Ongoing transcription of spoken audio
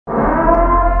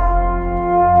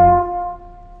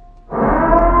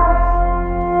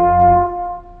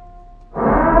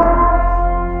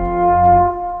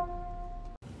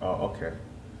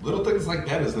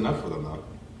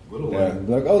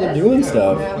start doing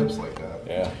stuff. Flips like that.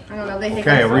 Yeah. I don't know. They think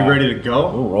Okay, I'm are we slow. ready to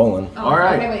go? We're rolling. Oh, All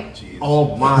right. Okay, wait. Jeez.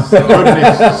 Oh my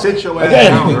goodness. Sit your ass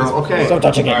down, girl. Okay. Don't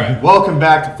touch it. All right. Welcome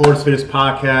back to Florida's Fittest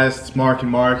Podcast. It's Mark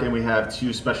and Mark, and we have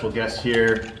two special guests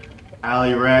here,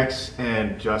 Ali Rex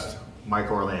and just Mike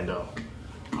Orlando.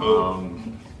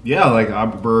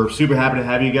 We're super happy to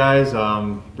have you guys.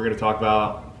 We're going to talk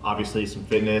about, obviously, some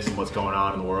fitness and what's going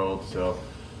on in the world. So,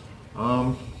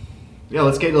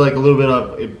 let's get to a little bit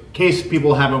of, in case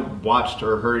people haven't watched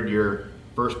or heard your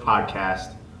first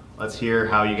podcast, let's hear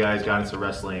how you guys got into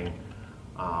wrestling.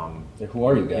 Who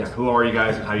are you guys? Who are you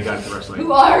guys and how you got into wrestling?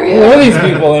 Who are Who you? are these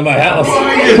people in my house?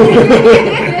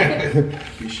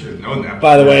 You should have known that.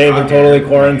 By the way, Not we're totally here.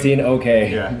 quarantine.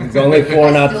 Okay. Yeah. It's only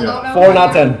 4, not Still don't know 4, who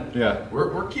not I am. 10. Yeah.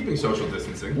 We're keeping social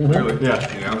distancing, really.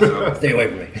 Yeah. You know, so. Stay away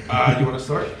from me. You want to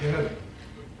start? Yeah.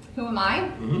 Who am I?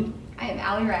 Mm-hmm. I am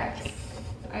Ali Rex.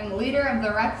 I'm the leader of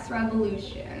the Rex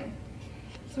Revolution.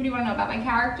 So what do you want to know about my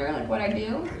character? Like what I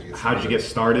do? How did you get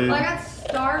started? Well, I got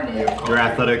started. Your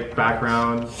athletic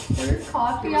background? There's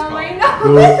coffee There's on my coffee.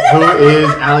 nose. Who is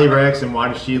Ali Rex and why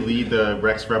does she lead the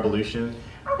Rex Revolution?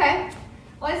 Okay.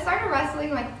 Well, I started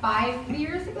wrestling like 5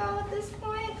 years ago at this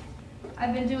point.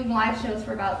 I've been doing live shows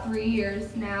for about 3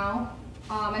 years now.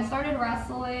 I started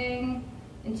wrestling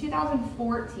in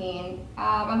 2014.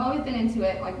 I've always been into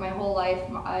it like my whole life.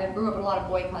 I grew up with a lot of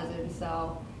boy cousins,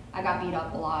 so I got beat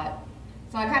up a lot.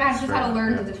 So I kind of just had to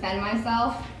learn to defend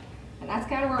myself, and that's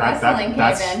kind of where wrestling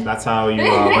came in. That's how you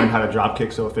learned how to drop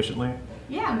kick so efficiently?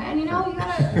 Yeah, man, you gotta do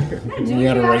what you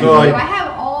gotta gotta raise do. it. I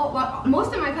have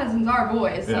most of my cousins are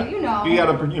boys, so You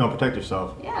gotta protect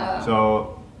yourself. Yeah.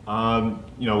 So,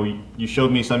 you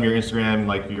showed me some of your Instagram,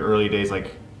 like your early days,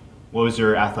 like what was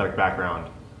your athletic background?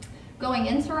 Going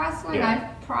into wrestling, Yeah.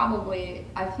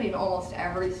 I've played almost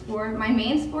every sport. My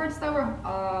main sports though were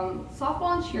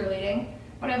softball and cheerleading,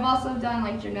 but I've also done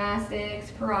like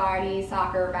gymnastics, karate,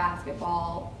 soccer,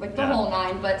 basketball, like the whole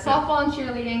nine. But softball and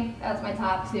cheerleading, that's my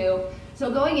top two.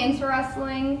 So going into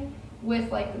wrestling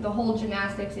with like the whole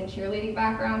gymnastics and cheerleading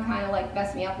background kind of like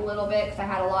messed me up a little bit because I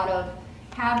had a lot of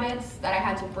habits that I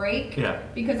had to break. Yeah.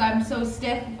 Because I'm so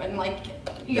stiff and like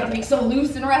you have to be so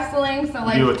loose in wrestling. So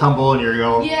like You do a tumble and you're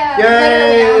going, yeah,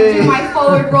 yay! literally, I would do my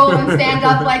forward roll and stand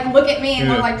up, like, look at me, and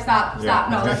they're like, stop, no,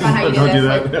 that's not how you do Don't this, do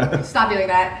that. like, stop doing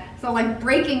that. So, like,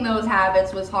 breaking those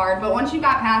habits was hard, but once you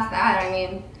got past that, I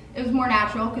mean, it was more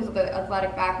natural, because the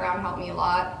athletic background helped me a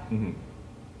lot.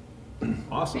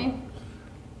 Awesome.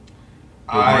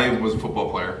 I was a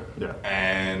football player. Yeah.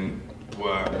 And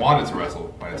wanted to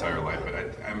wrestle my entire life, but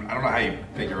I don't know how you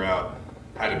figure out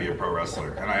how to be a pro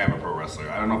wrestler, and I am a pro wrestler.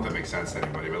 I don't know if that makes sense to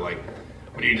anybody, but like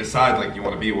when you decide like you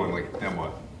want to be one, like then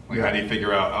what? Like how do you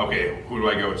figure out? Okay, who do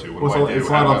I go to? What do I do? It's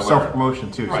a How lot do of I learn?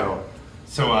 self-promotion too, Right. so.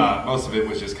 So most of it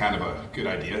was just kind of a good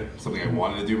idea, something I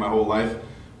wanted to do my whole life.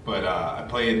 But I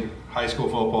played high school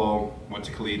football, went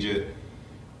to collegiate.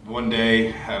 One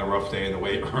day, had a rough day in the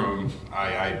weight room.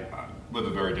 I live a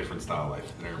very different style of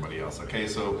life than everybody else. Okay,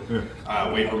 so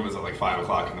weight room was at like 5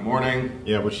 o'clock in the morning.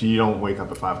 Yeah, but you don't wake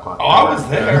up at 5 o'clock. Oh, I was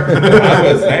there.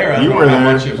 I was there. I You don't were know how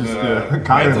there. much of Just, mentally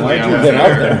cognitively, I you've was been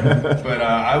out there. But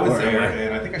I was there,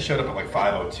 and I think I showed up at like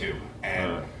 5:02,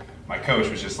 and my coach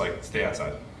was just like, "Stay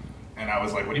outside." And I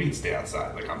was like, "What do you mean stay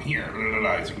outside? Like I'm here." Blah, blah,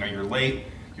 blah. He's like, "No, you're late.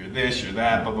 You're this. You're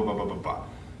that." Blah blah blah blah blah blah.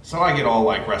 So I get all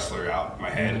like wrestler out in my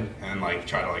head and like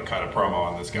try to like cut a promo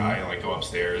on this guy and like go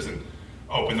upstairs and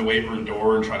open the weight room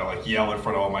door and try to like yell in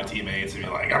front of all my teammates and be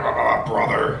like, "Ah, blah, blah, blah,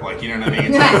 brother," like, you know what I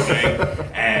mean, type of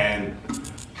thing. And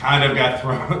kind of got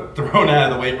thrown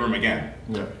out of the weight room again.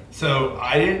 Yeah. So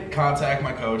I didn't contact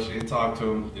my coach, didn't talk to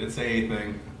him, didn't say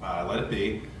anything, let it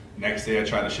be. Next day I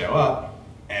tried to show up,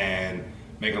 and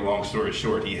make a long story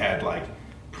short, he had like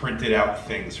printed out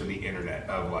things from the internet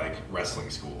of like wrestling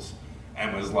schools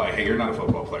and was like, "Hey, you're not a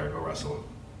football player, go wrestle."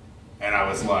 And I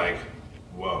was like,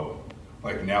 whoa,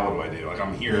 like now what do I do? Like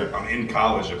I'm here, I'm in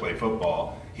college to play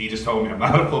football. He just told me I'm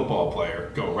not a football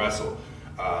player, go wrestle.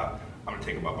 I'm gonna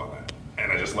take him up on that.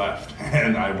 And I just left,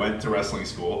 and I went to wrestling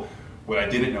school. What I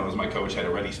didn't know is my coach had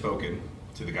already spoken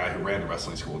to the guy who ran the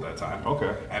wrestling school at that time.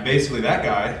 Okay. And basically that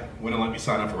guy wouldn't let me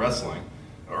sign up for wrestling,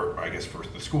 or I guess for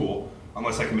the school,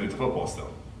 unless I committed to football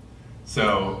still.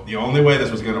 So the only way this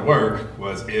was gonna work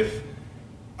was if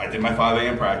I did my 5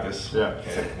 a.m. practice,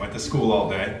 okay, went to school all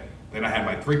day, then I had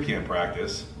my 3 p.m.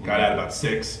 practice, got out about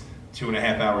 6,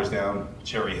 2.5 hours down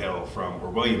Cherry Hill or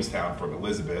Williamstown from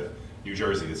Elizabeth, New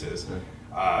Jersey this is.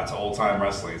 It's Old Time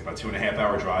Wrestling. It's about 2.5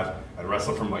 hour drive. I'd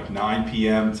wrestle from like 9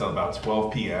 p.m. till about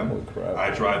 12 p.m. Holy crap. I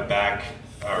drive back,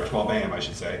 or 12 a.m. I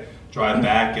should say. Drive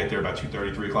back, get there about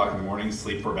 2:30, 3 o'clock in the morning,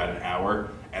 sleep for about an hour,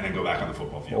 and then go back on the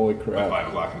football field. Holy crap. At 5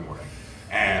 o'clock in the morning.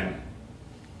 And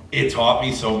It taught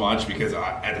me so much because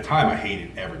at the time I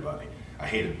hated everybody. I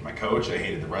hated my coach. I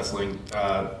hated the wrestling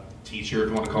teacher, if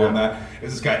you want to call him that. It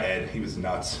was this guy Ed. He was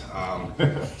nuts,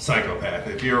 psychopath.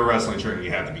 If you're a wrestling trainer,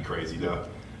 you have to be crazy though.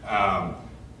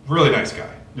 Really nice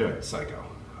guy, psycho.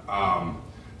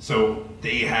 So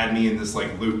they had me in this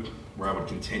like loop where I would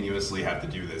continuously have to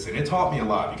do this, and it taught me a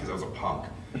lot because I was a punk,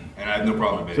 and I had no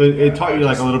problem admitting. So it taught you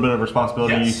like a little bit of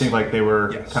responsibility. Yes. You think like they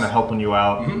were kind of helping you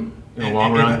out in the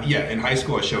long run? Yeah, in high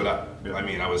school I showed up. I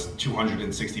mean, I was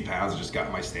 260 pounds. I just got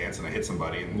in my stance and I hit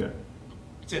somebody, and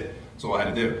that's it. That's all I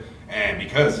had to do. And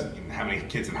because how many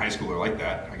kids in high school are like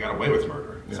that, I got away with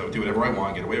murder. So do whatever I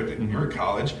want, get away with it. You're in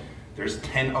college. There's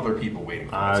 10 other people waiting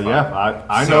for that spot. Yeah,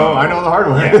 I know the hard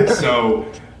way. Yeah,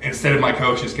 so instead of my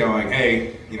coach just going,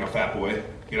 hey, fat boy,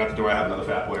 get out the door, I have another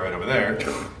fat boy right over there,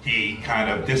 he kind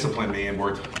of disciplined me and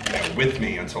worked with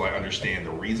me until I understand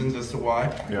the reasons as to why.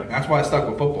 And that's why I stuck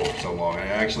with football for so long. I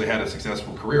actually had a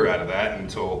successful career out of that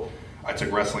until I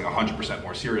took wrestling 100%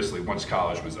 more seriously once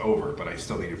college was over, but I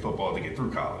still needed football to get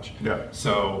through college.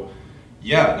 So,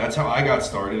 that's how I got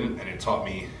started, and it taught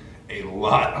me a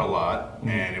lot,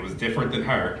 and it was different than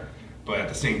her, but at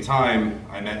the same time,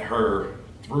 I met her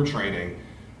through training.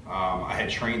 I had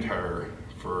trained her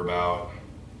for about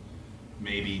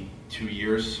maybe 2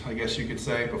 years, I guess you could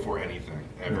say, before anything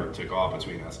ever took off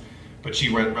between us. But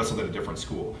she wrestled at a different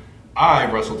school. I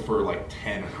wrestled for like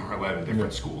 10 or 11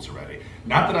 different schools already.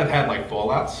 Not that I've had like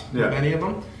fallouts with any of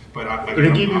them, but I'm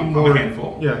a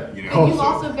handful. You've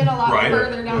also been a lot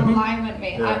further down the line than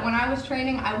me. When I was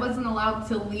training, I wasn't allowed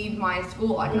to leave my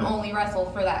school. I can only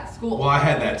wrestle for that school. Well, I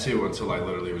had that too until I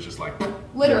literally was just like,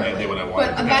 literally. I did what I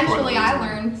wanted. But eventually I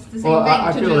learned the same thing.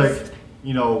 I feel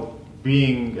like,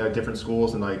 being at different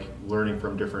schools and like learning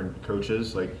from different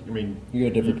coaches, like, I mean, you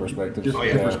get different perspectives.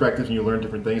 Different perspectives, and you learn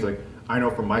different things. Like, I know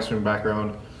from my swimming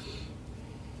background,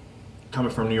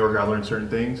 coming from New York, I learned certain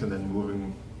things, and then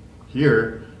moving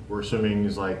here, where swimming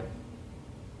is like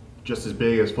just as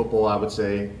big as football, I would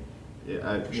say.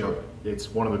 It's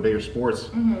one of the bigger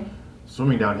sports.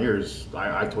 Swimming down here is,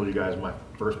 I told you guys in my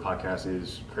first podcast,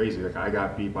 is crazy. Like, I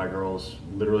got beat by girls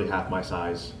literally half my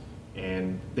size,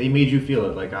 and they made you feel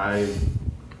it. Like,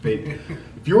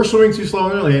 if you were swimming too slow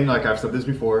in the lane, like I've said this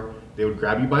before, they would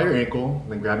grab you by your ankle,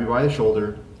 then grab you by the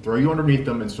shoulder, throw you underneath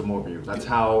them, and swim over you. That's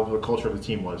how the culture of the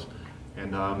team was.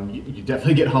 And you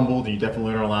definitely get humbled, and you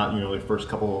definitely learn a lot, the first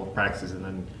couple of practices, and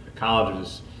then college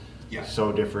is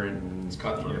so different. And, it's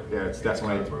cutthroat. It's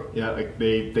definitely, like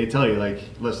they tell you, like,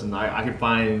 listen, I can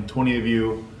find 20 of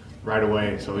you right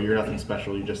away, so you're nothing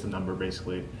special, you're just a number,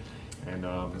 basically. And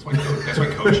that's why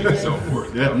coaching is so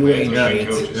important.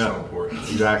 Coach is so important.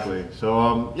 Exactly.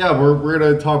 So we're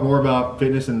gonna talk more about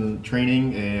fitness and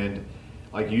training, and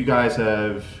like, you guys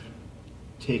have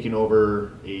taken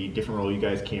over a different role. You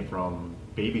guys came from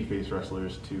babyface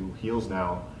wrestlers to heels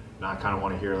now, and I kind of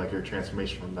want to hear like your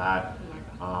transformation from that.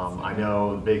 I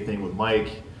know the big thing with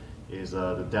Mike is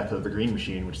the death of the Green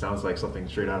Machine, which sounds like something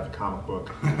straight out of a comic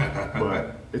book,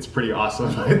 but it's pretty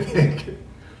awesome, I think.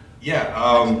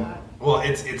 Well,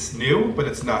 it's new, but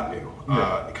it's not new.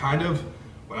 Kind of,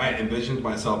 when I envisioned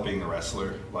myself being a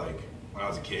wrestler, like when I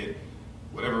was a kid,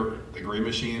 whatever the Green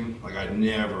Machine, like I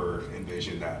never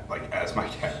envisioned that like as my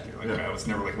character. Like I was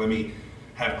never like, let me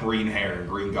have green hair and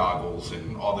green goggles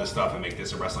and all this stuff and make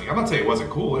this a wrestling. I'm not saying it wasn't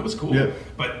cool. It was cool.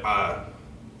 But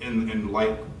in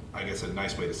like, I guess a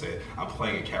nice way to say it, I'm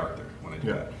playing a character when I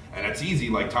do that. And it's easy.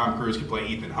 Like Tom Cruise could play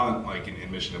Ethan Hunt like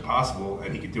in Mission Impossible,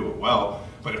 and he could do it well.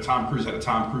 But if Tom Cruise had a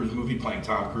Tom Cruise movie playing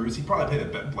Tom Cruise, he'd probably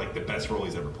play the best role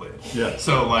he's ever played.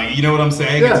 So like, you know what I'm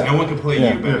saying? No one can play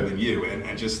you better than you.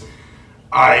 And just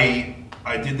I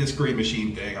did this Green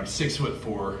Machine thing. I'm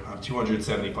 6'4". I'm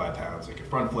 275 pounds. I can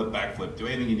front flip, back flip, do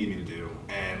anything you need me to do.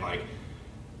 And like,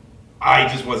 I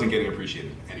just wasn't getting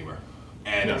appreciated anywhere.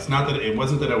 And it's not that it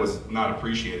wasn't that I was not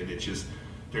appreciated. It's just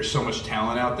there's so much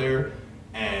talent out there,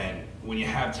 and when you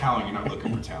have talent, you're not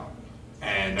looking for talent,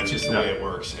 and that's just the way it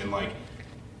works. And like,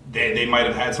 they might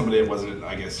have had somebody that wasn't,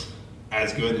 I guess,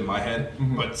 as good in my head,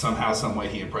 but somehow, some way,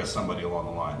 he impressed somebody along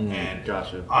the line. And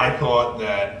I thought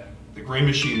that the Green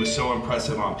Machine was so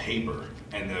impressive on paper,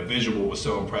 and the visual was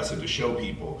so impressive to show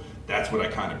people. That's what I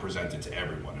kind of presented to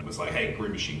everyone. It was like, hey,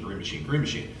 Green Machine, Green Machine, Green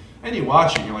Machine. And you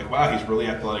watch it, and you're like, wow, he's really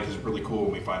athletic, he's really cool.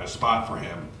 When we find a spot for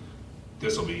him,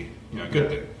 this will be, a good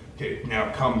thing. Okay,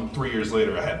 now come 3 years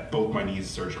later, I had both my knees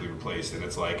surgically replaced, and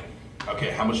it's like, okay,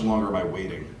 how much longer am I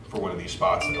waiting for one of these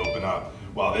spots to open up?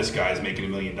 While this guy's making $1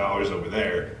 million over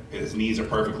there, his knees are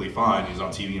perfectly fine, he's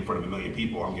on TV in front of 1 million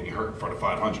people, I'm getting hurt in front of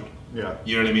 500. You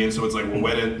know what I mean? So it's like, well,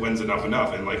 when's enough?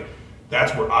 And like,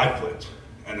 that's where I flipped,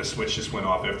 and the switch just went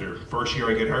off after first year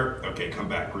I get hurt, okay, come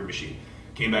back, Green Machine.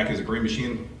 Came back as a Green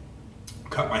Machine,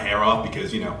 cut my hair off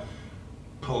because, you know,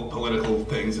 political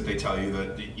things that they tell you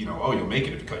that, you know, oh, you'll make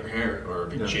it if you cut your hair, or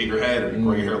if you shave your head, or you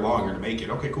grow your hair longer to make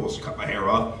it. Okay, cool. So cut my hair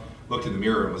off, looked in the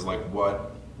mirror and was like,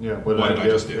 what? Yeah, what did I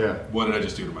just do? Yeah. What did I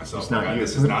just do to myself? It's not Like, you.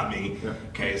 this is not me. Yeah.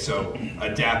 Okay, so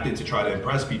adapted to try to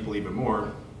impress people even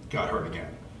more, got hurt again.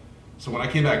 So when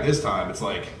I came back this time, it's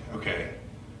like, okay,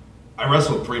 I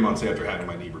wrestled 3 months after having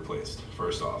my knee replaced,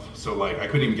 first off. So like I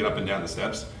couldn't even get up and down the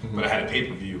steps, but I had a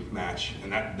pay-per-view match,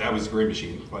 and that was Green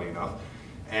Machine, funny enough.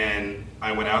 And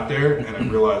I went out there and I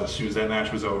realized as soon as that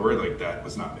match was over, like that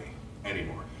was not me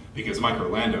anymore. Because Mike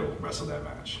Orlando wrestled that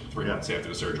match 3 months after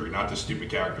the surgery. Not the stupid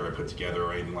character I put together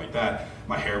or anything like that.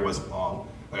 My hair wasn't long.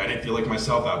 Like I didn't feel like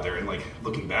myself out there. And like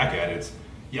looking back at it, it's,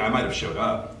 yeah, I might have showed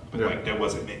up, but like that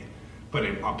wasn't me. But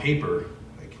on paper,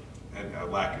 like, and a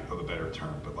lack of a better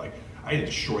term, but like I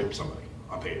destroyed somebody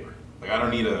on paper. Like I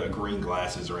don't need a green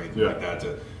glasses or anything like that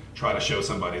to try to show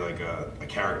somebody like a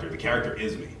character. The character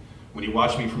is me. When you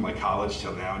watch me from like college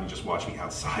till now, and you just watch me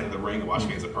outside of the ring and watch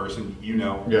me as a person, you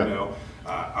know,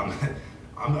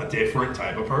 I'm a different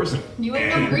type of person. You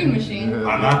ain't no Green Machine.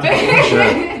 I'm not the Green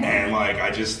Machine. And like I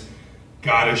just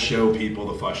gotta show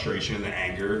people the frustration, the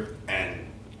anger, and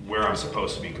where I'm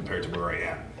supposed to be compared to where I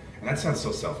am. And that sounds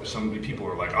so selfish. So many people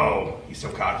are like, "Oh, he's so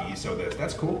cocky, he's so this."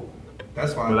 That's cool.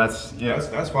 That's fine. But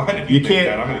that's fine. If you think can't.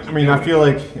 that, I'm gonna keep I mean, I doing feel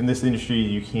it. like in this industry,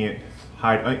 you can't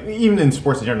hide. Like, even in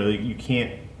sports in general, you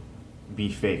can't be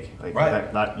fake. Like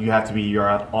that, you have to be your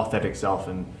authentic self,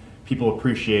 and people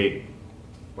appreciate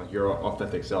like your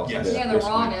authentic self. Yes. Yeah, the basically.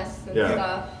 rawness and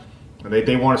stuff. And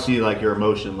they want to see like your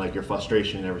emotion, like your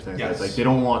frustration and everything. Yes. Like they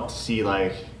don't want to see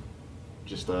like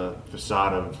just a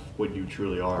facade of what you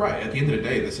truly are. Right. At the end of the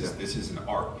day, this is an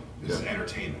art. This is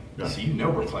entertainment. Yeah. So you know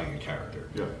we're playing a character.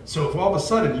 Yeah. So if all of a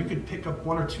sudden you could pick up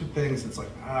one or two things, it's like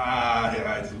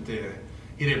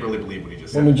he didn't really believe what he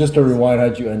just I said. mean, just to rewind,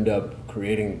 how'd you end up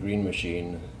creating Green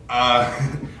Machine?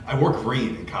 I wore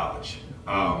green in college.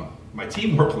 My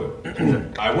team wore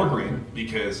blue. I wore green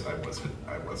because I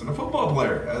wasn't a football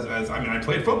player. I mean, I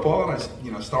played football and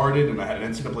I started and I had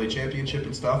an NCAA championship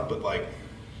and stuff, but like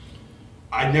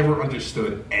I never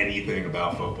understood anything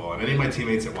about football. And any of my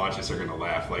teammates that watch this are gonna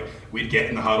laugh. Like we'd get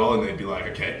in the huddle and they'd be like,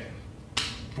 "Okay,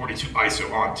 42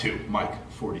 ISO on 2, Mike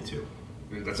 42."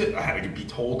 And that's it. I had to be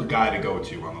told the guy to go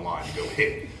to on the line to go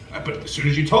hit. But as soon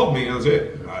as you told me, that was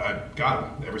it. I got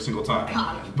him every single time.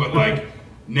 Got him. But like,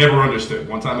 never understood.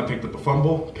 One time I picked up a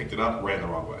fumble, picked it up, ran the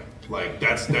wrong way. Like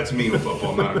that's me with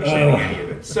football, not understanding any of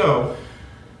it. So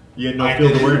You had no I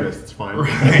field did- awareness. It's fine.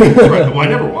 right. Well, I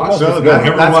never watched. So it. that's I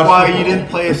never watched why football. you didn't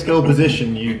play a skill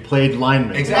position. You played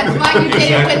lineman. Exactly. That's why you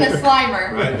didn't win the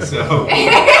Slimer. Right. So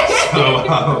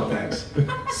thanks.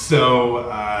 So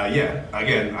yeah.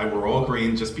 Again, I wore all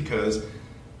green just because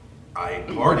I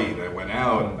partied. I went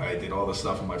out. I did all this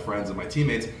stuff with my friends and my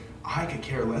teammates. I could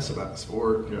care less about the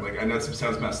sport. Yeah. Like I know it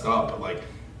sounds messed up, but like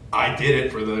I did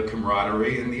it for the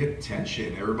camaraderie and the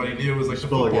attention. Everybody knew it was like the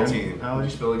Spill football again, team. Alex?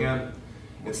 Did you spill again?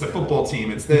 It's the football team.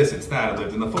 It's this. It's that. I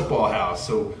lived in the football house.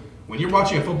 So when you're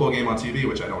watching a football game on TV,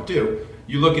 which I don't do,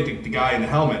 you look at the guy in the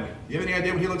helmet. You have any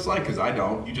idea what he looks like? Because I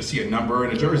don't. You just see a number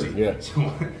and a jersey. Yeah.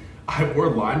 So I wore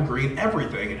lime green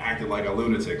everything and acted like a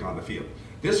lunatic on the field.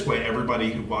 This way,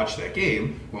 everybody who watched that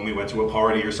game, when we went to a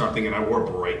party or something and I wore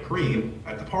bright green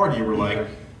at the party, you were like,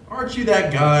 "Aren't you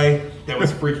that guy that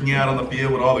was freaking out on the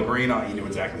field with all the green on?" You knew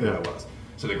exactly who I was.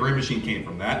 So the Green Machine came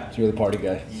from that. So you're the party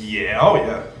guy. Yeah, oh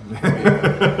yeah. Oh,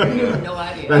 yeah. You have no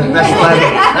idea.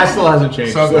 That still hasn't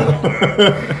changed.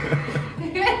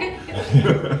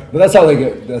 But that's how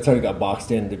you got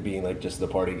boxed into being like just the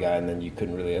party guy, and then you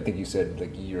couldn't really. I think you said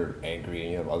like you're angry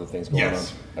and you have other things going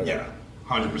Yes. on. Okay. Yeah.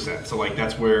 100%. So like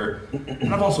that's where,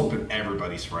 and I've also been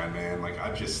everybody's friend, man. Like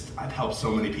I've helped so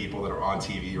many people that are on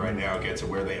TV right now get to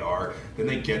where they are. Then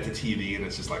they get to TV and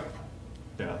it's just like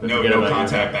Yeah, no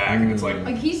contact back, and it's like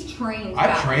Like he's trained.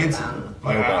 I've back trained with some. them.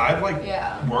 Like Okay. I've like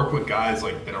Yeah. worked with guys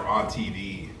like that are on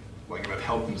TV, like and I've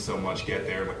helped them so much get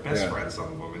there. Like best Yeah. friends,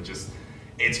 some of them, and just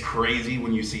it's crazy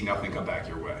when you see nothing come back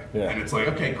your way. Yeah. And it's like,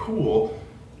 okay, cool.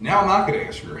 Now I'm not going to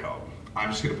ask for your help. I'm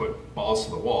just going to put balls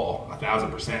to the wall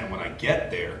 1,000%. When I get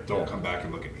there, don't Yeah. come back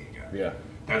and look at me again. Yeah.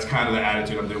 That's kind of the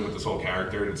attitude I'm doing with this whole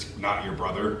character. It's not your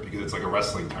brother because it's like a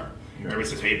wrestling term. Everybody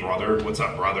says, "Hey, brother, what's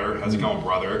up, brother? How's it going,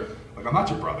 brother?" Like, I'm not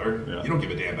your brother. Yeah. You don't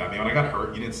give a damn about me. When I got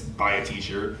hurt, you didn't buy a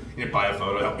T-shirt. You didn't buy a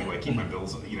photo to help me like keep my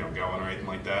bills, going or anything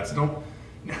like that. So don't.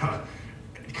 No.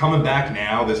 coming back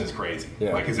now, this is crazy.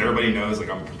 Yeah. Like, because everybody knows,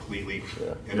 like, I'm completely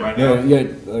in right Yeah, now. yeah.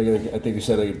 Like, I think you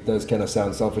said like, it does kind of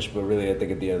sound selfish, but really, I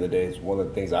think at the end of the day, it's one of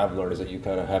the things I've learned is that you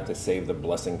kind of have to save the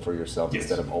blessing for yourself Yes.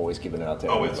 instead of always giving it out to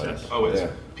Always, everybody. always. Yeah.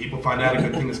 People find out a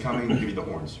good thing is coming, they give you the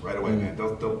horns right away, man.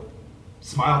 They'll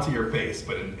smile to your face,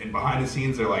 but in behind the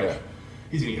scenes, they're like, Yeah.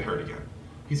 he's gonna get hurt again.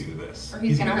 He's gonna do this. Or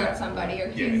he's gonna do hurt that." somebody, or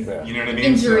Yeah. he's You know what I mean?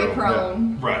 injury So-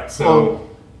 prone. Right. So. So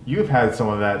you've had some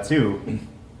of that too.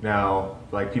 Now,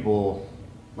 like people,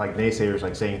 like naysayers,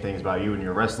 like saying things about you and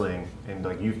your wrestling, and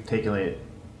like you've taken it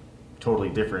totally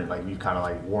different. Like you've kind of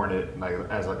like worn it like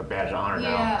as like a badge of honor now.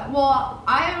 Yeah, well,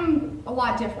 I am a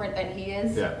lot different than he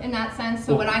is Yeah. in that sense.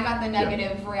 So Well, when I got the yeah.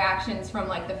 negative reactions from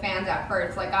like the fans at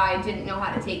first, like I didn't know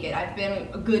how to take it. I've been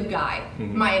a good guy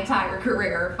my entire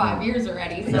career, 5 years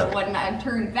already. So when I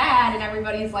turned bad and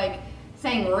everybody's like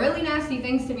saying really nasty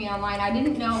things to me online, I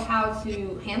didn't know how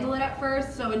to handle it at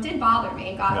first. So it did bother me.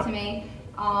 It got Yeah. to me.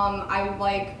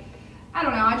 I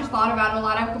don't know, I just thought about it a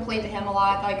lot. I've complained to him a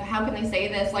lot, like, how can they say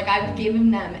this? Like, I've given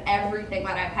them everything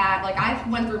that I've had. Like, I've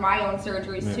went through my own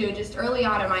surgeries, too, just early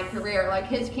on in my career. Like,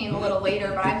 his came a little later,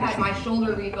 but I've had my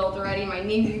shoulder rebuilt already, my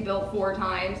knee rebuilt 4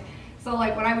 times. So,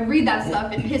 like, when I would read that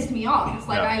stuff, it pissed me off. It's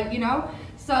like, Yeah.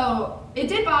 So, it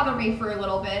did bother me for a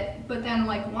little bit, but then,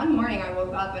 like, one morning I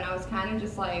woke up and I was kind of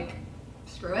just like,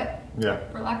 screw it, Yeah.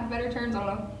 for lack of better terms, I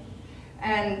don't know.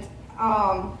 And,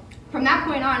 from that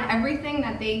point on, everything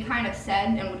that they kind of said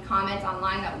and would comment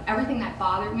online, that everything that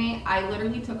bothered me, I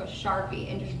literally took a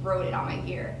Sharpie and just wrote it on my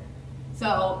gear.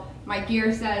 So my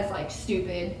gear says like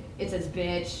stupid, it says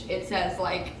bitch, it says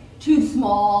like too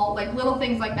small, like little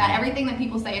things like that. Everything that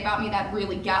people say about me that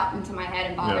really got into my head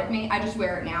and bothered me, I just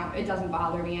wear it now. It doesn't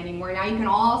bother me anymore. Now you can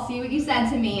all see what you said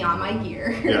to me on my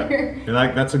gear. Yeah. And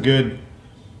like that's a good,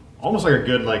 almost like a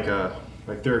good like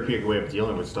therapeutic way of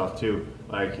dealing with stuff too.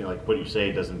 Like like what you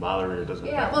say doesn't bother you, it doesn't.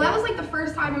 Yeah, affect well, you. that was like the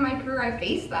first time in my career I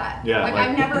faced that. Yeah, like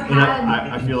I've never and had.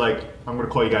 I feel like I'm going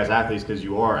to call you guys athletes because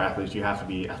you are athletes. You have to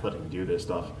be athletic to do this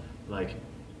stuff. Like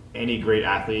any great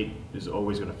athlete is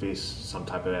always going to face some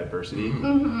type of adversity,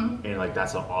 and like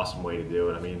that's an awesome way to do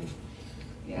it. I mean,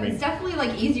 Yeah, it's definitely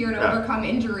like easier to Yeah. overcome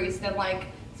injuries than like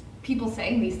people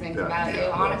saying these things Yeah. about you.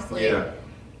 Yeah. Honestly. yeah.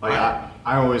 Like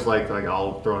I always liked like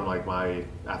I'll throw in like my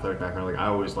athletic background. Like I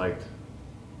always liked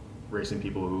racing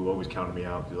people who always counted me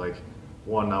out. Like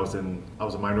one, I was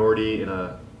a minority in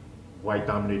a white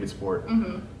dominated sport,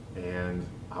 and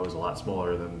I was a lot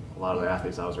smaller than a lot of the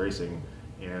athletes I was racing.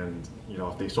 And you know,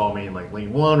 if they saw me in like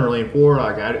lane 1 or lane 4,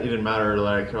 like it didn't matter.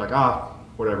 Like they're like,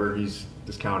 whatever, he's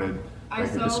discounted. I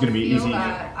Like so it's gonna be feel easy,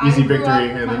 that. easy I grew victory. up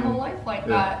And my then, whole life like yeah.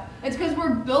 that. It's because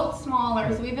we're built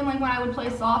smaller. So even like when I would play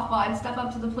softball, I'd step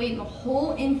up to the plate and the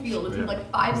whole infield would be Yeah.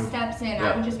 like 5 steps in.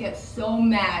 Yeah. I would just get so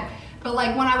mad. But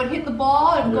like when I would hit the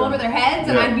ball, it would go Yeah. over their heads,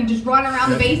 and Yeah. I'd be just running around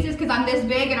the Yeah. bases because I'm this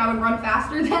big and I would run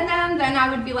faster than them. Then I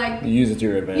would be like, You use it to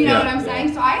your advantage. you know Yeah. what I'm Yeah.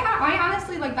 saying? So I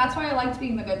honestly, like, that's why I liked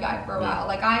being the good guy for a while.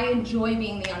 Like, I enjoy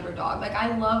being the underdog. Like,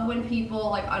 I love when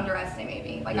people, like, underestimate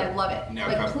me. Like, I Yeah. love it. Now,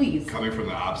 Like, please. coming from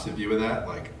the opposite view of that,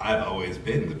 like I've always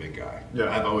been the big guy.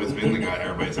 Yeah. I've always been the guy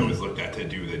everybody's always looked at to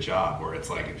do the job. Where it's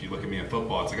like, if you look at me in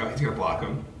football, it's like, oh, he's gonna block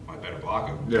him. I better block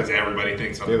him Yeah. because everybody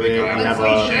thinks I'm Yeah, the big they guy. I'm have the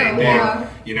a- cliche True, big. yeah.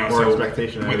 You know, More so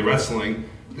expectation with of it. wrestling,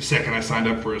 the second I signed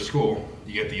up for a school,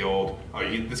 you get the old,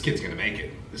 this kid's gonna make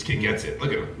it. This kid gets it.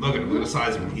 Look at him. Look at him. Look at the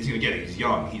size of him. He's gonna get it. He's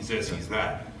young. He's this. He's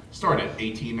that. Started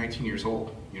 18, 19 years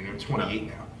old. You know, 28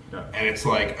 now. Yeah. And it's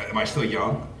like, am I still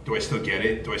young? Do I still get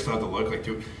it? Do I still have the look? Like,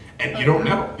 and you don't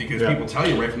know because Yeah. people tell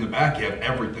you right from the back you have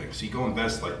everything. So you go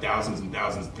invest like thousands and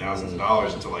thousands and thousands of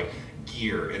dollars into like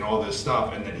gear and all this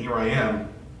stuff, and then here I am,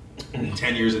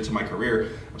 10 years into my career,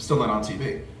 I'm still not on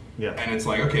TV. Yeah. And it's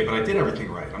like, okay, but I did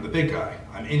everything right. I'm the big guy.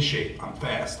 I'm in shape. I'm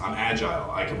fast. I'm agile.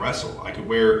 I can wrestle. I can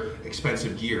wear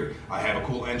expensive gear. I have a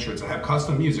cool entrance. I have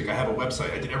custom music. I have a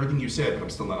website. I did everything you said, but I'm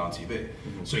still not on TV.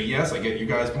 So yes, I get you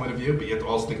guys' point of view, but you have to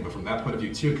also think of it from that point of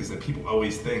view too, because then people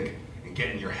always think and get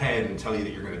in your head and tell you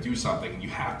that you're going to do something, and you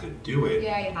have to do it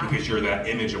Yeah, you have because to. you're that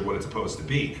image of what it's supposed to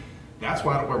be. That's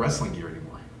why I don't wear wrestling gear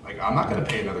anymore. Like, I'm not going to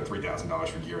pay another $3,000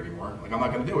 for gear anymore. Like, I'm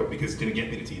not going to do it because it didn't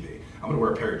get me to TV. I'm going to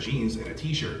wear a pair of jeans and a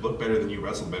t-shirt, look better than you,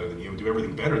 wrestle better than you, and do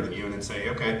everything better than you, and then say,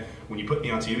 okay, when you put me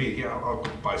on TV, yeah, I'll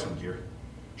buy some gear.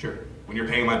 Sure. When you're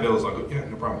paying my bills, I'll go, yeah,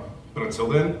 no problem. But until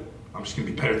then, I'm just going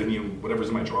to be better than you, whatever's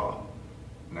in my draw.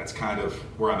 And that's kind of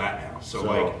where I'm at now. So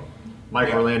like, Mike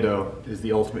yeah. Orlando is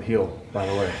the ultimate heel, by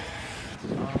the way.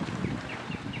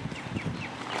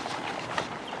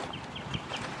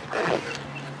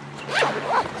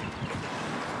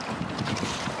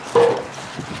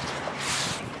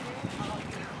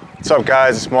 What's up,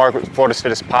 guys? It's Mark with Florida's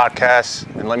Fittest Podcast,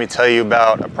 and let me tell you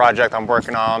about a project I'm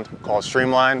working on called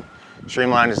Streamline.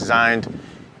 Streamline is designed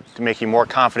to make you more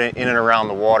confident in and around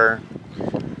the water.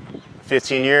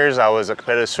 15 years, I was a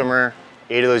competitive swimmer,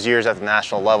 8 of those years at the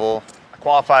national level. I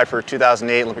qualified for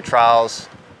 2008 Olympic trials,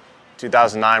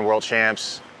 2009 World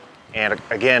Champs, and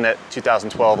again at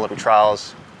 2012 Olympic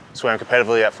trials. Swam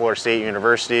competitively at Florida State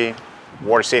University,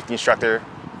 water safety instructor,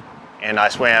 and I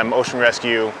swam ocean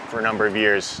rescue for a number of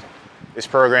years. This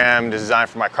program is designed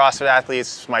for my CrossFit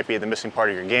athletes. This might be the missing part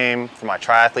of your game. For my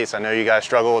triathletes, I know you guys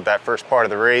struggle with that first part of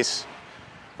the race.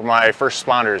 For my first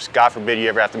responders, God forbid you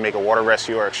ever have to make a water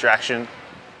rescue or extraction.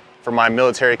 For my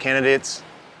military candidates,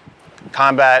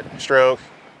 combat, stroke,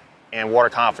 and water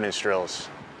confidence drills.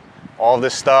 All of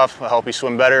this stuff will help you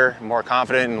swim better, more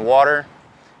confident in the water.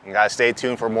 And guys, stay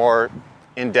tuned for more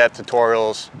in-depth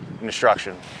tutorials and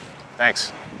instruction.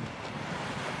 Thanks.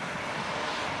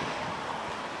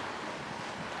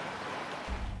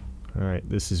 All right,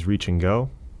 this is reach and go.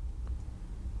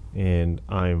 And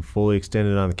I'm fully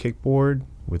extended on the kickboard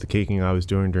with the kicking I was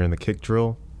doing during the kick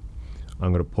drill.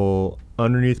 I'm gonna pull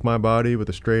underneath my body with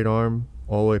a straight arm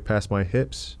all the way past my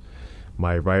hips.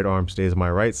 My right arm stays on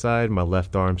my right side, my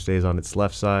left arm stays on its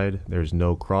left side. There's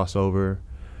no crossover.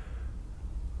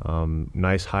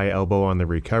 Nice high elbow on the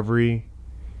recovery.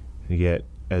 You get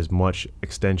as much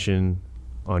extension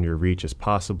on your reach as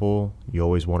possible. You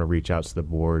always want to reach out to the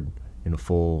board in a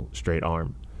full straight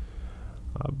arm.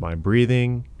 My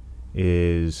breathing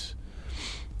is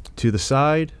to the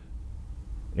side,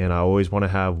 and I always want to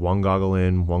have one goggle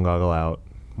in, one goggle out.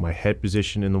 My head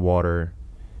position in the water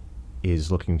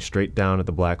is looking straight down at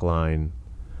the black line.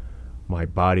 My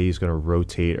body is going to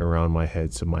rotate around my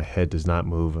head, so my head does not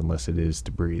move unless it is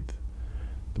to breathe.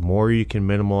 The more you can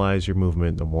minimize your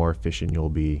movement, the more efficient you'll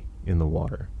be in the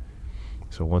water.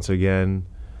 So once again,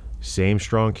 same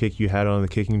strong kick you had on the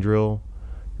kicking drill.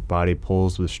 Your body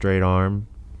pulls with a straight arm.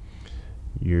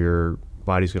 Your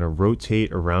body's going to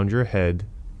rotate around your head,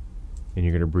 and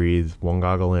you're going to breathe one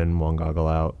goggle in, one goggle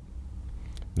out.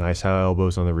 Nice high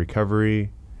elbows on the recovery,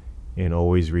 and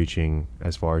always reaching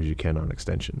as far as you can on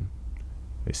extension.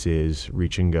 This is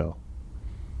reach and go.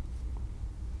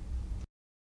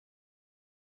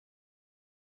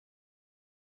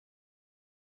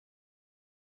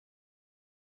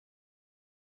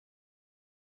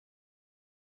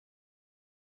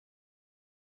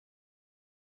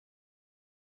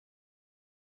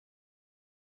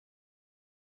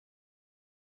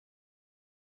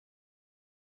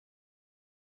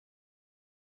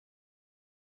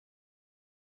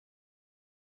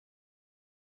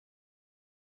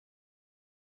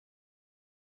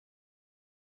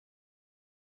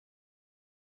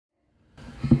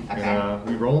 Okay. And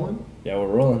we rolling? Yeah, we're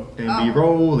rolling. And be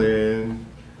rolling.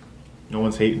 No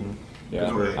one's hating.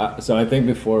 Yeah. We're- So I think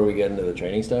before we get into the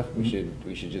training stuff, we should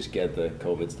just get the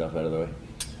COVID stuff out of the way.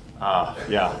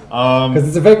 Yeah. Because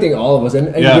it's affecting all of us, and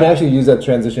Yeah. you can actually use that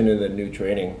transition into new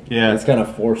training. Yeah. It's kind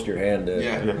of forced your hand to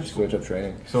Yeah. switch up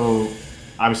training. So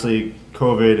obviously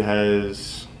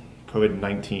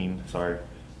COVID-19,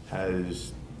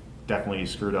 has definitely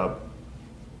screwed up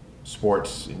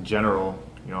sports in general.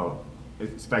 You know,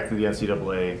 it's affected the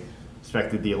NCAA, it's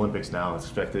affected the Olympics now, it's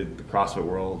affected the CrossFit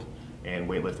world and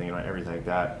weightlifting and everything like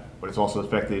that. But it's also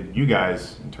affected you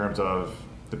guys in terms of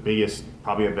the biggest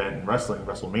probably event in wrestling,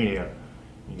 WrestleMania.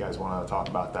 You guys want to talk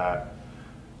about that?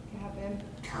 Yeah, babe.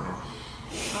 I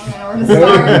don't know where to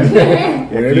start.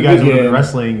 Where You to guys have begin? been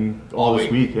wrestling all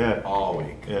this week, yeah. All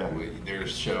week. Yeah.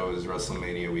 There's shows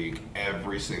WrestleMania week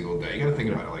every single day. You got to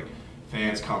think about it. Like,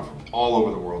 fans come from all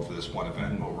over the world for this one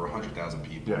event. Over 100,000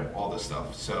 people. Yeah. All this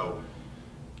stuff. So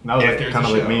That was If like there's kind a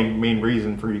of like show. main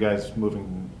reason for you guys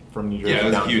moving from New Jersey yeah,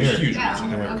 that's down a huge, here. huge Yeah,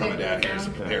 reason that okay, we're coming down here is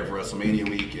to yeah. prepare for WrestleMania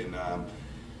week, and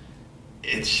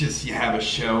it's just you have a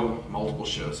show, multiple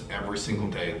shows every single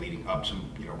day leading up to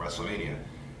WrestleMania.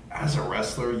 As a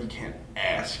wrestler, you can't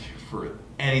ask for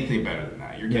anything better than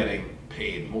that. You're getting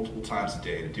paid multiple times a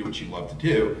day to do what you love to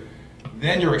do.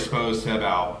 Then you're exposed to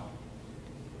about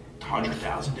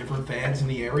 100,000 different fans in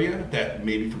the area that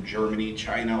maybe from Germany,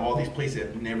 China, all these places that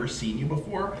have never seen you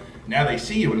before. Now they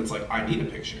see you and it's like, I need a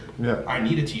picture. Yeah. I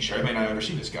need a t-shirt. I might not ever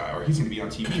see this guy, or he's going to be on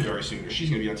TV very soon, or she's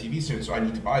going to be on TV soon, so I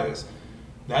need to buy this.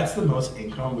 That's the most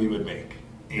income we would make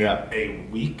in a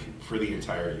week for the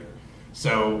entire year.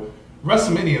 So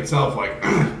WrestleMania itself, like,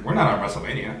 we're not on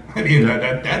WrestleMania. I mean,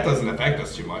 that doesn't affect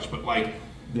us too much, but like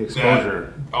The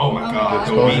exposure. oh my God,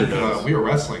 The the exposure week, does. we were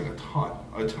wrestling a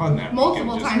ton that week,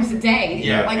 Multiple and just- times a day.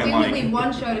 Yeah, Like and we like- would leave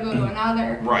one show to go to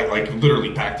another. Right, like literally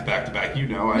back to back to back. You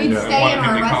know, We'd I stay wanted in him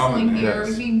our to come wrestling and- gear.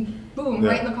 Yes. We'd be boom, Yeah.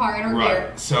 right in the car in our gear.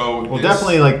 Right. So Well, this-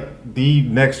 definitely like the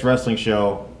next wrestling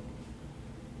show.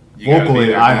 You gotta be Locally,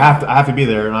 there, I man. have to be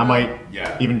there, and I might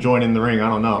Yeah. even join in the ring. I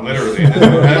don't know. Literally.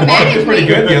 Mark did pretty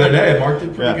good the other day. Mark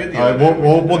did pretty good the Yeah. other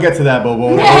day. We'll get to that, but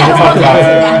we'll talk about it.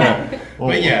 Yeah.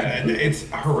 But yeah, it's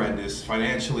horrendous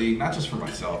financially, not just for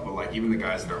myself, but like even the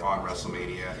guys that are on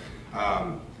WrestleMania.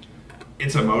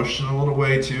 It's emotional in a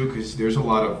way too, because there's a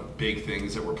lot of big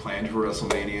things that were planned for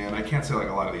WrestleMania, and I can't say like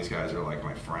a lot of these guys are like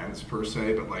my friends per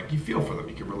se, but like you feel for them,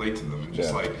 you can relate to them, and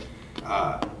just like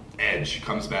Edge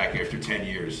comes back after 10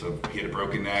 years, so he had a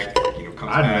broken neck,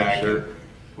 comes I had an back. Edge shirt.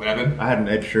 What happened? I had an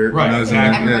Edge shirt. Right, when I was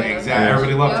exactly. in- Exactly.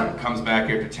 Everybody loved Yep. him. Comes back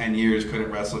after 10 years,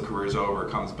 couldn't wrestle, career's over,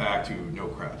 comes back to no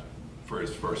crowd for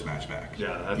his first match back.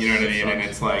 Yeah, that's- you know what I mean? that And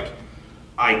sucks. it's like,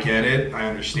 I get it, I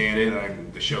understand it,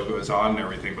 and the show goes on and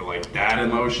everything, but like that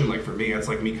emotion, like for me, it's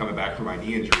like me coming back from my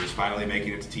knee injuries, finally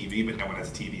making it to TV, but no one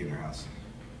has a TV in their house.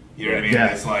 You know what I mean? Yeah.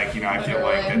 It's like, I feel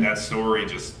like Literally. that story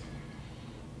just,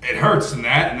 it hurts in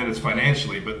that, and then it's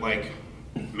financially, but like,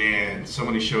 man, so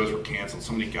many shows were canceled,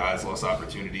 so many guys lost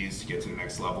opportunities to get to the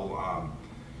next level.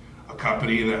 A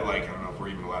company that, like, I don't know if we're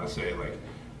even allowed to say, like,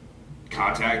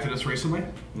 contacted us recently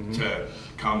to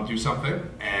come do something,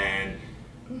 and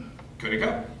couldn't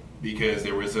go because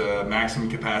there was a maximum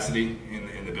capacity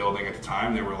in the building at the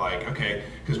time. They were like, okay,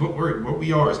 because what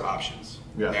we are is options.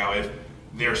 Yeah. Now, if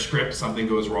their script, something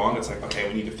goes wrong, it's like, okay,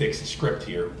 we need to fix the script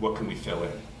here. What can we fill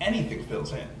in? Anything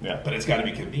fills in. Yeah. But it's got to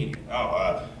be convenient.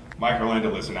 Mike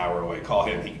Orlando lives an hour away. Call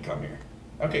him. He can come here.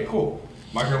 Okay, cool.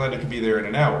 Mike Orlando could be there in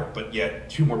an hour, but yet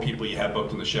 2 more people you had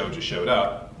booked on the show just showed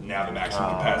up. Now the maximum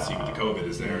capacity with the COVID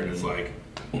is there, and it's like,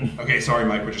 okay, sorry,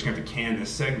 Mike, we're just going to have to can this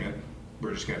segment.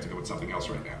 We're just going to have to go with something else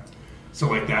right now. So,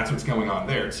 like, that's what's going on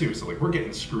there, too. So, like, we're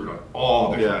getting screwed on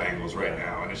all different angles right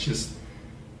now, and it's just,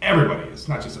 everybody is,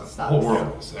 not just us, the whole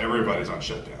world is. Everybody's on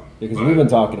shutdown. Because But- we've been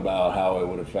talking about how it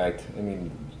would affect. I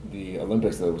mean, the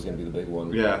Olympics though was going to be the big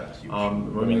one. Yeah. I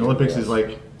mean, Olympics is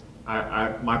like,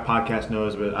 my podcast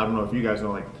knows, but I don't know if you guys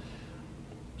know, like,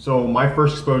 so my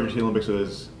first exposure to the Olympics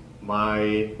was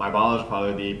my biologist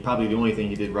father, probably the only thing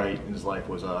he did right in his life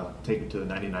was take me to the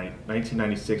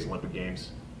 1996 Olympic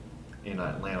Games in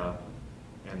Atlanta.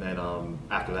 And then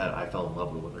after that, I fell in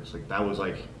love with Olympics. Like, that was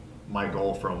like my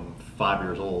goal from 5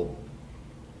 years old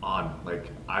on. Like,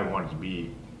 I wanted to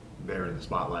be there in the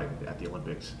spotlight at the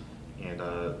Olympics. And,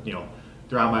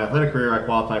 throughout my athletic career, I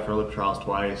qualified for Olympic trials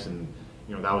twice, and,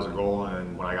 that was a goal.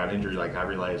 And when I got injured, like, I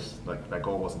realized, like, that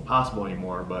goal wasn't possible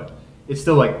anymore. But it's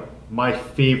still, like, my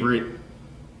favorite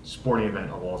sporting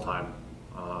event of all time,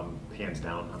 hands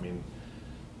down. I mean,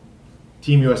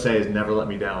 Team USA has never let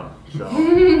me down. So,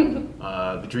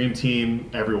 the dream team,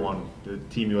 everyone, the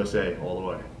Team USA all the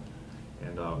way.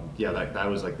 And, that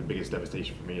was, like, the biggest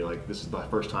devastation for me. Like, this is the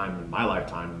first time in my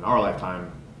lifetime, in our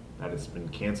lifetime, that it's been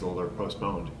canceled or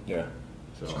postponed. Yeah.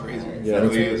 So, It's crazy. Yeah, it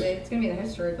really it's- is. It's gonna be in the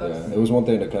history books. Yeah, it was one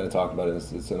thing to kind of talk about it.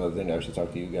 It's another thing to actually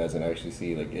talk to you guys and actually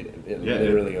see like it Yeah,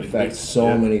 literally it- affects it- so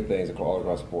yeah. many things all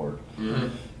across the board.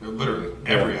 Literally,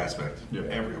 every aspect. Yeah.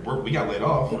 We got laid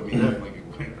off. I mean, like,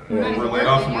 Yeah. we're laid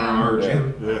off from our Yeah.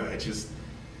 gym. Yeah.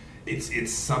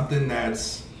 It's something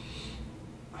that's,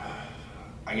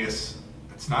 I guess,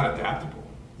 it's not adaptable.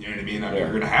 You know what I mean? Yeah. You're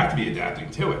going to have to be adapting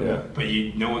to it. Yeah. But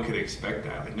no one could expect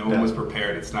that. Like, no one Yeah. was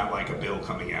prepared. It's not like a bill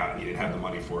coming out and you didn't have the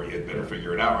money for it. You had better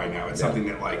figure it out right now. It's Yeah. something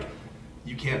that, like,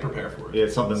 you can't prepare for it. Yeah,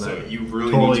 it's something so that you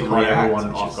really totally need to caught react. everyone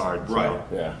It's off just- guard, so. Right.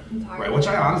 Yeah. Right, which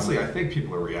I think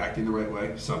people are reacting the right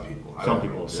way. Some people. I Some don't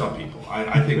know. people, Some yeah. people.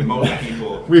 I think most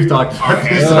people. We've talked Are about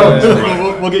this, hands so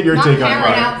up. we'll get your Not take on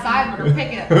Karen it. outside, but her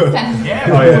picking up instead. Yeah,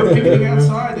 Oh, yeah. we're picketing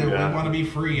outside, and Yeah. we want to be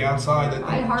free outside. And,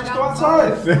 I heart just go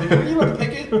outside. outside. Like, you don't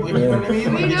picket. Like, you know what I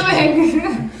mean? What are you Like, it's just-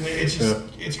 doing? It's just,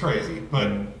 it's crazy.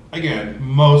 But again,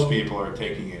 most people are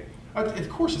taking it. Of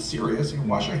course, it's serious. You can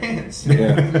wash your hands.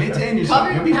 Yeah. Maintain yourself.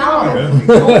 Cover You'll your be fine. mouth.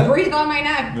 Don't breathe on my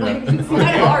neck. Like, it's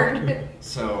not hard.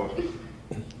 So,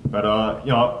 But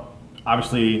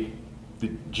obviously, the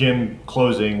gym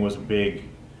closing was a big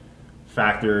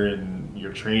factor in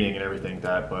your training and everything like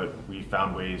that. But we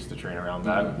found ways to train around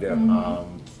that. Yeah.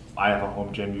 I have a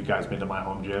home gym. You guys been to my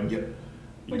home gym? yep.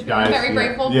 You Which we're very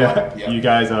grateful for. Yeah, Yeah. you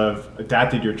guys have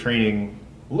adapted your training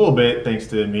a little bit thanks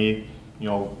to me.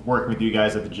 Working with you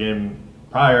guys at the gym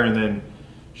prior, and then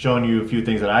showing you a few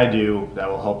things that I do that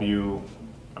will help you.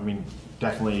 I mean,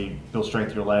 definitely build strength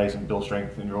in your legs and build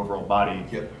strength in your overall body.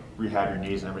 Yep. Rehab your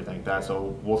knees and everything like that.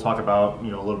 So we'll talk about a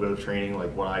little bit of training,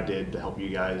 like what I did to help you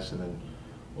guys, and then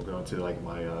we'll go into like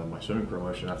my swimming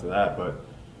promotion after that. But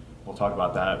we'll talk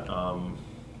about that.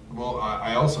 Well,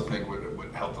 I also think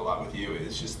what helped a lot with you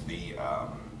is just the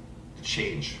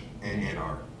change in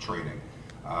our training.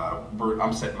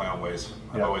 I'm set in my own ways.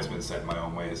 I've Yeah. always been set in my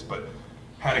own ways, but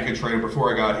had a good training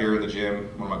before I got here in the gym.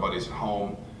 One of my buddies at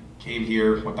home came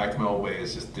here, went back to my old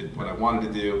ways, just did what I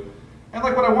wanted to do. And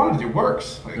like what I wanted to do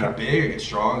works. Like I get big, I get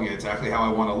strong, I get exactly how I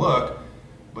want to look.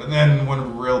 But then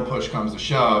when real push comes to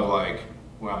shove, like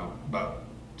about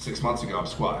 6 months ago, I'm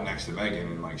squatting next to Megan,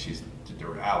 and like she's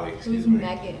or Allie, excuse me.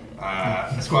 Megan?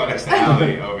 I squat next to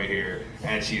Allie over here,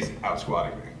 and she's out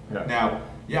squatting me. Yeah. Now,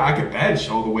 yeah, I could bench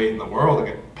all the weight in the world,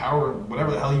 I could power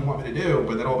whatever the hell you want me to do,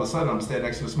 but then all of a sudden I'm standing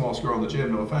next to the smallest girl in the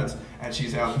gym, no offense, and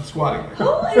she's out squatting me.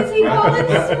 Who is he calling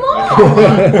small?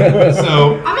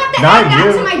 So I'm gonna have to Not add that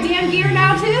you. to my damn gear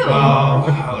now too.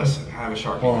 oh, listen, I have a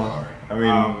shark power. I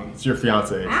mean, it's your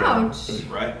fiance. Ouch.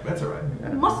 Right? That's all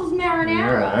right. Muscles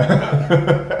marinara.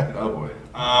 Yeah. Oh boy.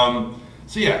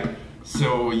 So yeah.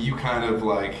 So you kind of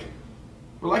like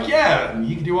were like, yeah,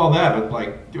 you can do all that, but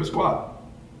like do a squat.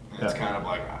 And it's Yeah. kind of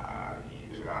like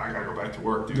I gotta go back to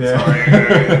work, dude.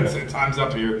 Yeah. Sorry, time's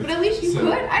up here. But at least you So-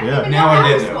 could. I didn't Yeah. even know Now how I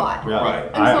to did know. squat. Yeah. Right.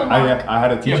 Until Mark. I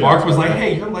had a teacher. Yeah, Mark was that's like, like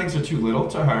hey, your legs are too little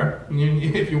to her.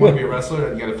 If you want to be a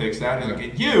wrestler, you gotta fix that. And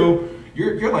like,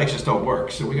 your legs just don't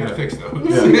work, so we gotta fix those.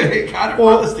 Kind of Well,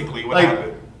 realistically what like,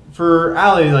 happened. for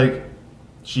Allie, like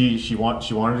she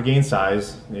wanted to gain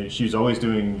size. She was always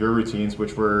doing your routines,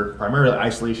 which were primarily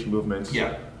isolation movements.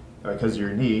 Yeah. Because of your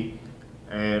knee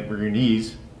or your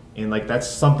knees, and like that's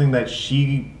something that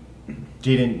she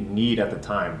didn't need at the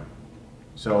time.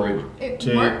 So Agreed.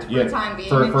 It worked for the time being.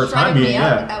 for It a time shredded being, me up,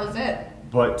 yeah. but that was it.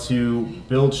 But to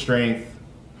build strength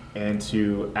and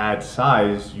to add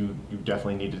size, you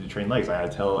definitely needed to train legs. I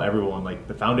had to tell everyone, like,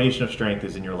 the foundation of strength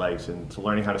is in your legs, and to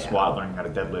learning how to squat, learning how to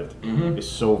deadlift is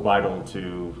so vital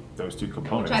to those two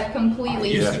components. Which I've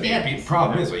completely Used to be a skipped. beast.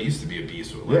 Problem is, I used to be a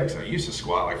beast with legs. I used to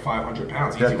squat like 500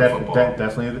 pounds easy That, with football.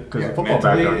 definitely because of football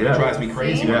mentally, background. it Yeah. drives me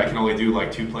crazy. Same. When I can only do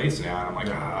like 2 plates now, and I'm like,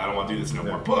 I don't want to do this no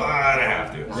more, but I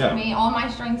have to. Yeah. I mean, all my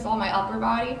strength's all my upper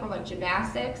body from like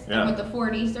gymnastics. Yeah. And with the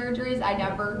 4D surgeries, I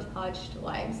never touched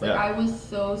legs. Like Yeah. I was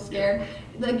so scared.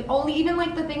 Like only even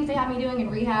like the things they had me doing in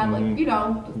rehab, like you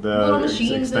know, The little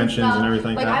machines extensions and stuff. and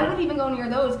everything Like like I that. wouldn't even go near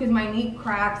those because my knee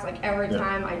cracks like every Yeah.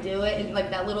 time I do it, and like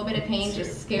that little bit of pain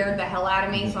just scared the hell out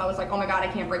of me. So I was like, oh my god, I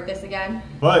can't break this again.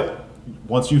 But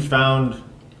once you found,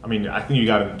 I mean, I think you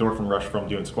got an endorphin rush from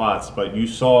doing squats, but you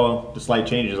saw the slight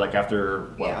changes like after,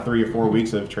 what, Yeah. 3 or 4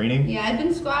 weeks of training? Yeah, I've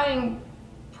been squatting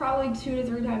probably 2 to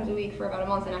 3 times a week for about a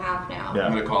month and a half now. Yeah.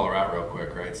 I'm gonna call her out real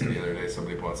quick, right? So the other day,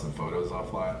 somebody bought some photos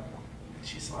offline, and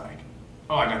she's like,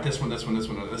 "Oh, I got this one, this one, this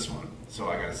one, and this one. So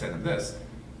I gotta send them this."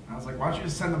 And I was like, "Why don't you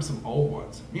just send them some old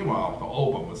ones?" Meanwhile, the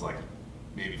old one was like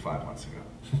maybe 5 months ago.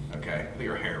 Okay, I think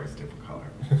her hair was a different color,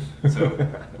 so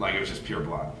like it was just pure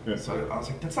blonde. Yeah. So I was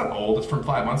like, "That's not old. It's from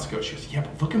 5 months ago." She goes, "Yeah,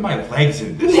 but look at my legs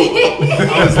in this."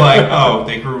 I was like, "Oh,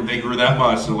 they grew that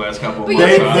much in the last couple of But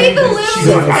months." you huh?" can see the little. She's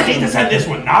like, "I need to send this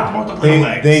one, not the one with the little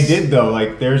legs." They did though.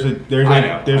 Like there's a I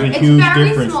know. there's a It's huge very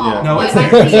difference. small. Yeah. No, but it's I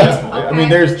like see it. accessible. I mean, Okay.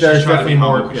 there's She's trying to be definitely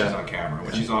humble more. when she's Yeah. on camera.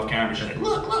 When she's off camera, she's like,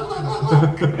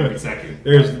 look, every second.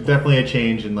 There's definitely a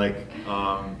change in like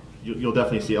you'll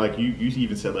definitely see it. Like you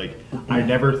even said like I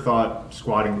never thought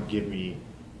squatting would give me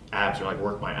abs or like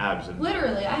work my abs and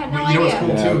Literally, I had no But you know what's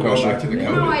cool idea. Yeah, too? of Going course. back to the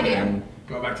No COVID idea. thing.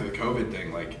 Going back to the COVID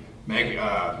thing, like Meg,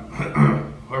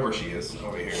 whoever she is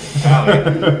over here,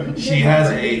 Allie, she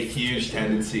has a huge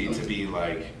tendency to be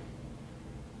like,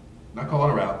 not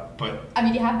calling her out, but I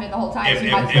mean, you have been the whole time, if, so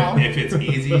you might as well. if it's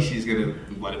easy, she's gonna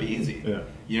let it be easy. Yeah.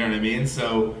 You know what I mean?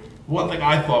 So one thing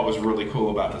I thought was really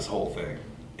cool about this whole thing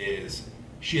is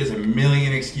she has a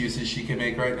million excuses she can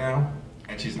make right now,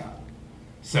 and she's not.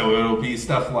 So it'll be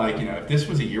stuff like, you know, if this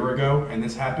was a year ago and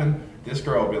this happened, this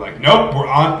girl will be like, nope,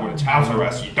 we're it's house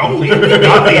arrest. You don't leave. You're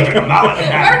not leaving. I'm not letting it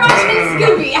We're happen.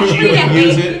 watching Scooby She every would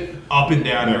use day. it up and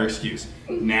down her excuse.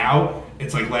 Now,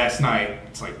 it's like last night,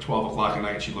 it's like 12 o'clock at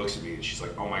night, and she looks at me and she's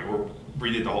like, oh my, we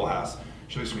redid the whole house.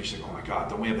 She looks at me, she's like, oh my God,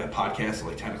 don't we have that podcast at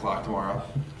like 10 o'clock tomorrow?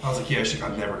 I was like, yeah, she's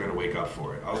like, I'm never going to wake up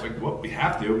for it. I was like, well, we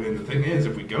have to. And the thing is,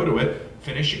 if we go to it,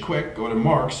 finish it quick, go to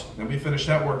Mark's, then we finish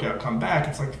that workout, come back,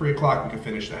 it's like 3 o'clock, we can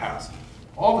finish the house.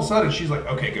 All of a sudden, she's like,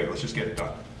 okay, good, let's just get it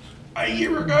done. A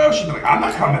year ago, she'd be like, I'm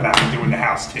not coming back and doing the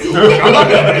house too. Like, I'm not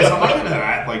doing this, I'm not doing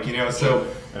that. Like, you know, so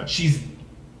she's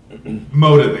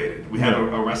motivated. We have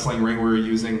a wrestling ring we were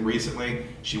using recently.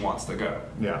 She wants to go.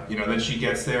 Yeah. You know, then she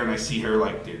gets there and I see her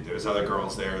like, dude, there's other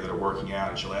girls there that are working out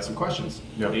and she'll ask some questions.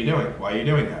 Yeah. What are you doing? Why are you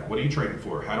doing that? What are you training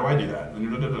for? How do I do that?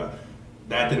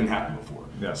 That didn't happen before.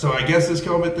 Yeah. So I guess this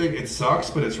COVID thing, it sucks,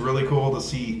 but it's really cool to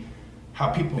see how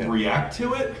people react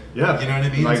to it. Yeah. You know what I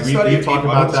mean? Like It's a we study of talked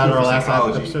people. I about went to that in school our for last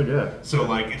psychology. episode. Yeah. So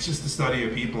like it's just a study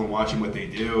of people and watching what they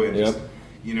do and Yep. just,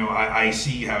 you know, I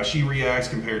see how she reacts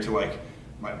compared to like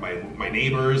my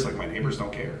neighbors, like my neighbors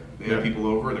don't care. They have people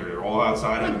over, they're all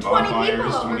outside having Like 20 bonfires,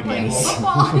 people over 20 playing people.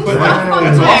 football. But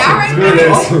that's awesome. It's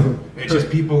awesome. It's just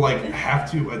people like have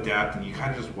to adapt, and you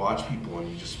kind of just watch people, and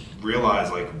you just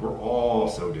realize like we're all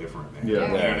so different, man. Yeah. You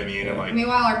know what I mean? And like,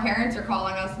 Meanwhile, our parents are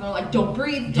calling us and they're like, "Don't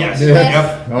breathe, don't yes, do this."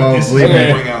 yep. Oh, But this is believe gonna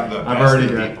me. bring out the I've best already-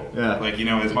 in yeah, people. yeah. Like, you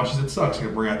know, as much as it sucks, it's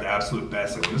gonna bring out the absolute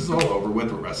best. Like when this is all over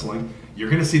with wrestling, you're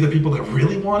gonna see the people that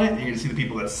really want it, and you're gonna see the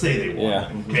people that say they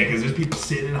want it. Okay, because there's people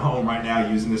sitting at home right now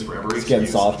using this for every It's getting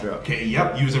excuse. soft. Okay,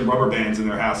 yep, using rubber bands in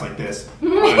their house like this on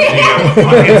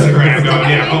Instagram, going,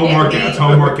 yeah, home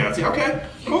workouts. Yeah, okay,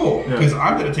 cool. Because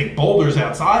I'm gonna take boulders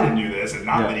outside and do this and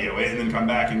not Yeah. video it, and then come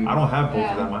back and I don't have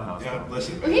boulders Yeah. at my house. Yeah,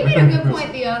 listen. Well, he made a good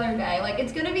point the other day. Like,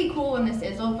 it's gonna be cool when this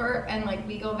is over, and like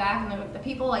we go back, and the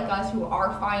people like us who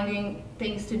are finding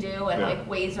things to do and Yeah. like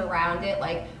ways around it,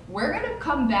 like we're gonna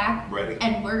come back Ready.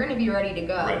 and we're gonna be ready to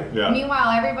go. Ready. Yeah. Meanwhile,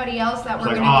 everybody else that It's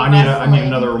we're like, oh, gonna be I wrestling, need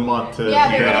another month to. Yeah,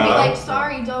 they're gonna be Yeah. like,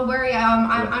 sorry, don't worry.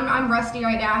 I'm rusty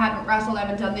right now. I haven't wrestled. I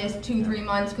haven't done this 2-3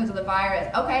 months because of the virus.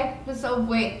 Okay, so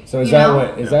wait. So is you that know?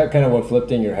 what is that kind of what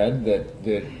flipped in your head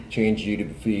that changed you to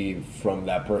be from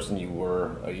that person you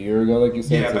were a year ago, like you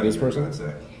said, Yeah, to but this person? I'd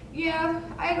say. Yeah,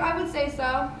 I would say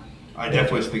so. I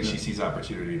definitely think she sees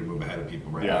opportunity to move ahead of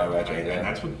people right Yeah, now, gotcha, and, yeah. and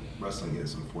that's what wrestling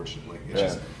is, unfortunately. It's Yeah.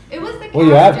 just It was the Well,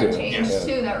 you have character to. change Yes.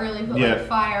 too that really put Yeah. like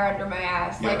fire under my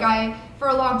ass. Yeah. Like for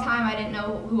a long time, I didn't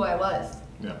know who I was.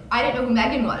 Yeah. I didn't know who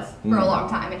Megan was for a long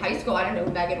time. In high school, I didn't know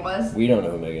who Megan was. We don't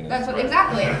know who Megan is. That's what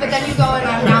exactly. But then you go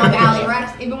and now I'm Allie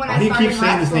Rex. Even when Why I do you started keep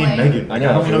saying his wrestling, name Megan? I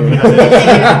know. don't know who that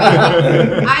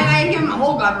is. I give him a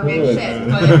whole government shit,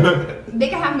 but they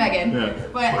can have Megan. Yeah.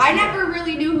 But I never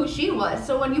really knew who she was.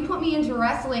 So when you put me into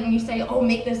wrestling and you say, "Oh,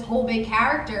 make this whole big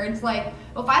character," it's like,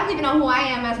 well, if I don't even know who I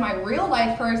am as my real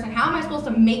life person, how am I supposed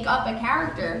to make up a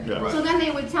character? Yeah. Right. So then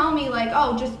they would tell me like,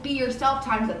 "Oh, just be yourself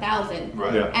times 1,000."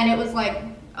 right. Yeah. And it was like,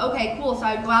 okay, cool. So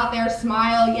I'd go out there,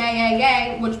 smile,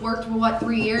 yay, which worked for what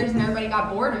 3 years, and everybody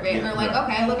got bored of it. And they're like, Yeah.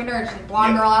 okay, look at her, she's a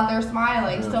blonde Yeah. girl out there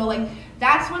smiling. Yeah. So like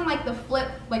that's when like the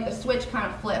switch kind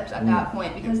of flipped at that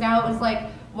point, because now it was like,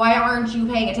 why aren't you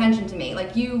paying attention to me?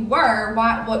 Like you were.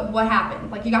 What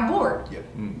happened? Like you got bored. Yep.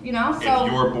 You know. So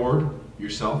If you're bored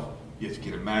yourself, you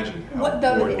can imagine how what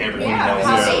bored the everyone yeah else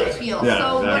how is. they already. feel. Yeah,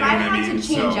 So when I exactly. had I mean, to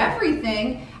change so-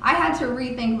 everything, I had to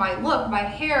rethink my look, my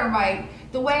hair,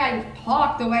 the way I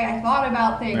talked, the way I thought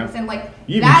about things, Yeah. and like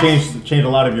You even that's changed a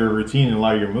lot of your routine and a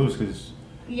lot of your moves because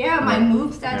yeah, my Yeah.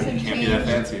 move sets Yeah, have you changed. can't be that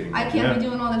fancy anymore. I can't Yeah. be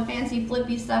doing all the fancy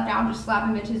flippy stuff now. I'm just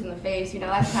slapping bitches in the face. You know,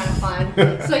 that's kind of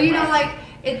fun. So you know, like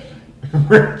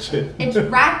ratchet. it's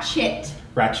ratchet.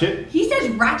 Ratchet. He says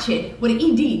ratchet with an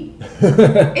ED.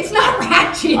 It's not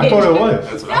ratchet. I thought it was.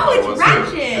 That's what No, I thought it's it was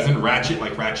Ratchet. Too. Isn't Ratchet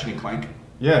like Ratchet and Clank?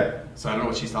 Yeah. So I don't know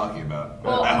what she's talking about.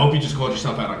 Well, I hope you just called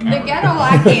yourself out on The camera. ghetto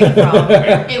I came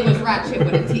from, it was ratchet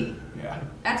with a T. Yeah.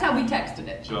 That's how we texted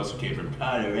it. She also came from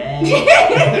Colorado.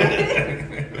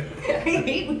 I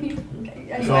hate when you.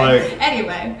 Anyway, So, like-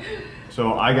 anyway.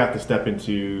 So I got to step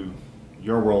into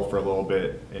your world for a little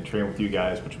bit and train with you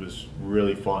guys, which was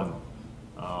really fun.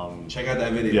 Check out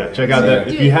that video. Yeah, check out that.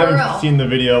 Dude, If you for haven't real. seen the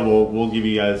video, we'll give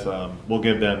you guys. We'll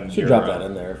give them. Should your, drop that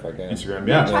in there if I can. Instagram.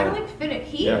 Yeah. Yeah. Try to like fit it.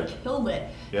 He Yeah. killed it.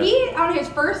 Yeah. He on his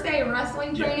first day of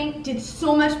wrestling Yeah. training did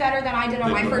so much better than I did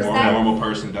on my first A day. normal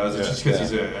person does. It's Yeah. just because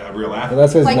he's a real Well, athlete.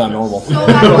 that's because Like, it's not normal. So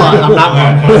that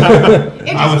I'm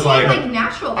it I just was came, like- like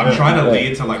natural. I'm trying to Yeah.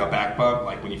 lead to like a back bump,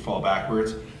 like when you fall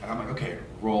backwards, and I'm like, okay,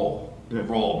 roll. Yeah.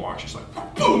 Roll. Mark's just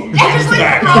like, boom, And just like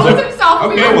back. throws himself.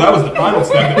 Okay, well that was the final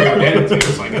step that we were getting to.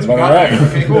 It's like that's what All got right. there.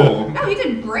 Okay, cool. No, he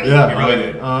did great. Yeah. He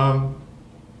really did.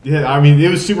 Yeah. I mean, it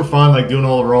was super fun, like doing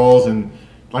all the rolls and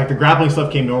like the grappling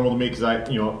stuff came normal to me because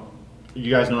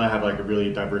you guys know I have like a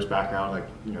really diverse background. Like,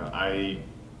 I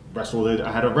wrestled it.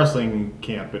 I had a wrestling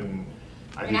camp and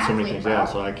I An did so many athlete, things. bro. Yeah.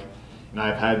 So like, and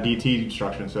I've had DT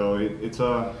instruction, so it's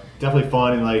definitely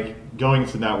fun and like going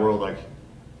into that world like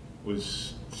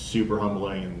was super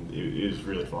humbling and it was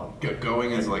really fun.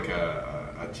 Going as like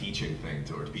a teaching thing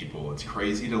towards people, it's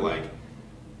crazy to like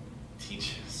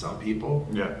teach some people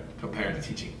Yeah. compared to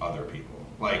teaching other people.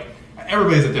 Like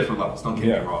everybody's at different levels. Don't get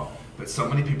Yeah. me wrong, but so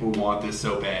many people want this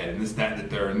so bad, and this, that, and the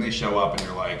third, and they show up, and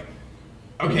you're like,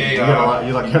 okay, You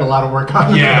got a lot of work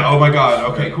on. yeah, oh my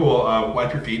god, okay, cool.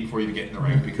 Wipe your feet before you get in the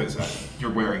ring because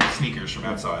you're wearing sneakers from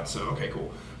outside. So okay,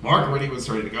 cool. Mark already was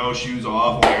ready to go, shoes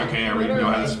off. Like okay, I already know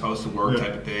how this is supposed to work, Yeah.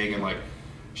 type of thing, and like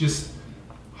just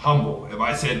humble. If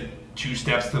I said 2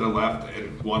 steps to the left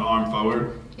and 1 arm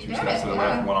forward, You 2 did steps it, to the yeah.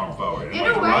 left, 1 arm forward, and In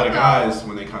like a a way, lot of though. guys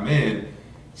when they come in,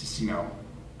 just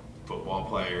football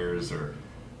players or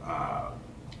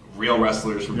real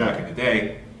wrestlers from Yeah. back in the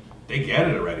day. they get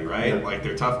it already, right? Yeah. Like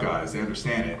they're tough guys, they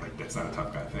understand it. Like that's not a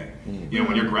tough guy thing. You know,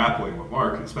 when you're grappling with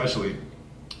Mark, especially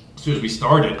as soon as we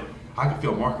started, I could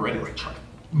feel Mark already like trying to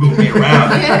move me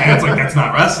around, and it's like that's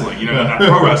not wrestling, you know, not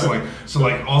pro wrestling. So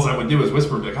like all I would do is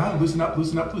whisper, like, loosen up,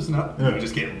 loosen up, loosen up. And we would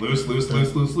just get loose,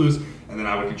 and then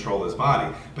I would control his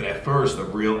body. But at first, the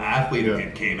real athlete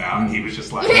again came out, and he was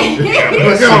just like, but as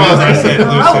soon as I said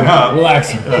loosen up,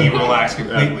 Relax. he relaxed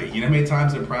completely. You know how many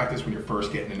times in practice when you're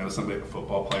first getting to know somebody, like a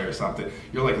football player or something,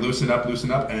 you're like loosen up,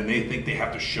 and then they think they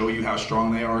have to show you how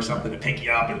strong they are or something to pick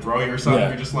you up and throw you or something. Yeah.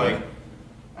 You're just like,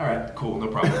 all right, cool, no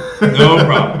problem. No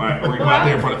problem. All right, we're going to go out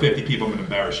there in front of 50 people, I'm going to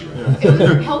embarrass you right now.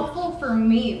 It was helpful for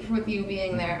me with you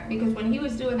being there because when he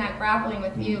was doing that grappling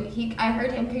with you, I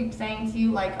heard him keep saying to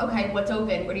you like, okay, what's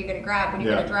open? What are you gonna grab? What are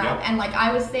you gonna grab? Yep. And like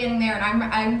I was standing there and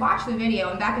I watched the video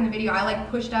and back in the video I like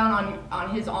pushed down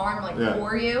on his arm like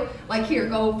for you, like here,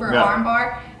 go for arm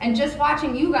bar. And just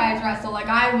watching you guys wrestle, like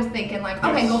I was thinking like,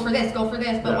 okay, go for this.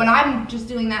 But when I'm just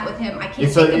doing that with him, I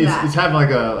can't think of that. It's having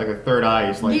like a third eye.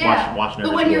 It's like watching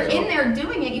But when you're everything, in there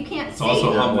doing it, you can't It's see.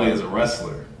 also humbling as a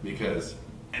wrestler because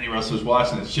any wrestler's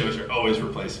watching it shows you're always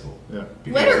replaceable. Yeah.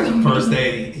 Because Literally. the first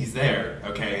day he's there,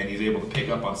 okay, and he's able to pick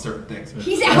up on certain things.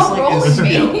 He's Wrestling is outrolling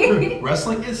skill. me.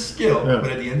 Wrestling is skill, Yeah.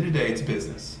 but at the end of the day, it's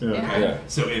business. Yeah. Okay. Yeah.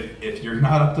 So if you're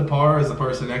not up to par as the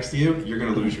person next to you, you're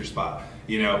gonna lose your spot.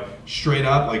 You know, straight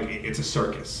up, like it's a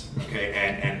circus, okay?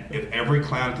 And if every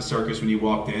clown at the circus when you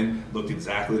walked in looked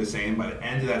exactly the same, by the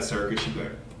end of that circus, you'd be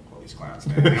like, all these clowns,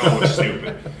 man, they all look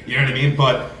stupid. You know what I mean?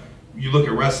 But you look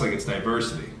at wrestling, it's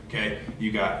diversity, okay?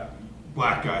 You got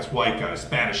black guys, white guys,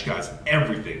 Spanish guys,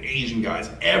 everything, Asian guys,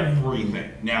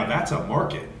 everything. Now that's a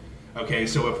market, okay?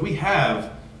 So if we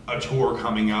have a tour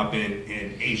coming up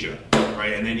in Asia,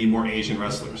 right, and they need more Asian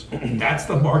wrestlers, that's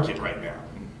the market right now.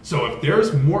 So if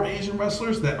there's more Asian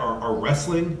wrestlers that are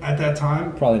wrestling at that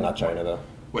time, Probably not China though.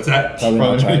 what's that? Probably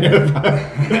not China.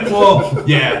 Well,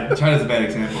 yeah, China's a bad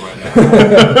example right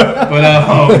now.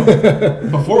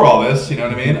 But before all this, you know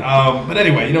what I mean? But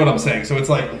anyway, you know what I'm saying. So it's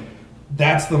like,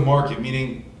 that's the market,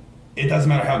 meaning it doesn't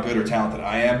matter how good or talented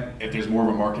I am. If there's more of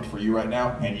a market for you right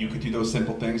now and you could do those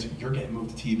simple things, you're getting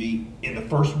moved to TV in the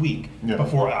first week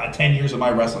before 10 years of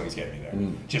my wrestling is getting me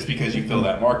there. Just because you fill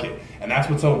that market. And that's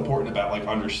what's so important about like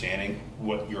understanding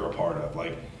what you're a part of.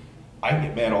 Like, I can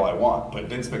get mad all I want, but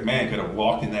Vince McMahon could have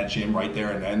walked in that gym right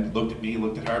there and then looked at me,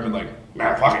 looked at her, and been like,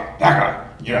 man, fuck it, that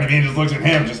guy. You know what I mean? Just looks at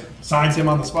him, just signs him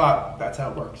on the spot. That's how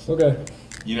it works. Okay.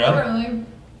 You know? Really?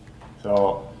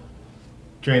 So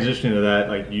transitioning to that,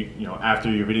 like you know, after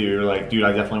your video, you're like, dude,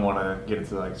 I definitely want to get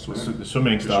into like the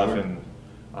swimming stuff. sure. And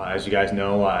as you guys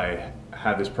know, I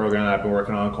have this program that I've been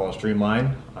working on called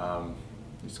Streamline.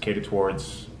 It's catered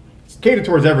towards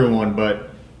everyone, but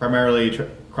primarily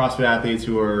CrossFit athletes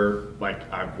who are like,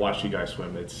 I've watched you guys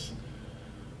swim. It's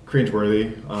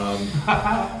cringeworthy.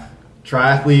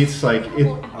 Triathletes, like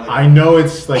I know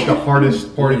it's like the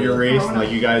hardest part of your race, and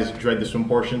like you guys dread the swim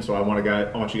portion. So I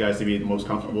want you guys to be the most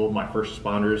comfortable. My first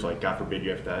responders, like God forbid you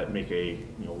have to make a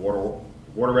water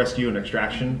rescue and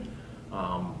extraction.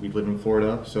 We live in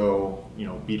Florida, so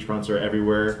beachfronts are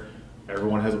everywhere.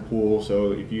 Everyone has a pool,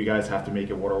 so if you guys have to make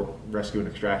a water rescue and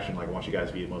extraction, like I want you guys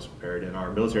to be the most prepared. And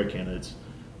our military candidates,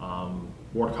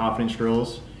 water confidence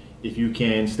drills. If you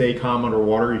can stay calm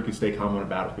underwater, you can stay calm on a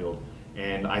battlefield.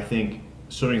 And I think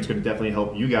swimming is going to definitely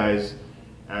help you guys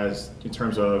in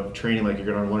terms of training. Like you're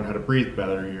going to learn how to breathe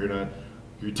better. You're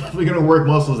definitely going to work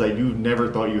muscles that you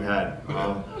never thought you had.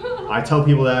 I tell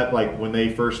people that like when they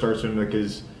first start swimming,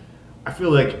 because I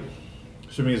feel like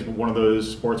swimming is one of those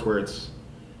sports where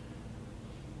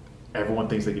everyone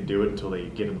thinks they can do it until they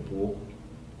get in the pool.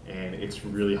 And it's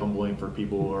really humbling for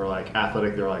people who are like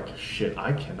athletic. They're like, shit,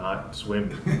 I cannot swim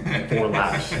 4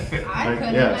 laps.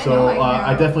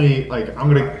 I definitely I'm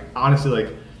gonna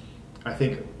honestly I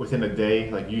think within a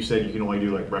day, like you said, you can only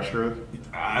do like breaststroke.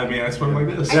 I mean, I swim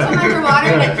like this. I swim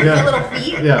underwater with your little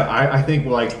feet. Yeah, I think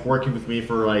like working with me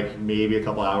for like maybe a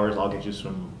couple hours, I'll get you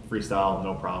some freestyle,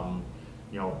 no problem.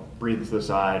 Breathe to the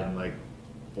side and like.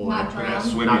 Not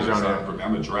drown.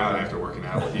 I'm a drown after working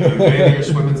out with you. Man, your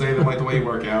swimming's ain't like the way you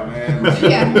work out, man.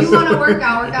 Yeah, if you want to work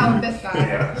out with this guy.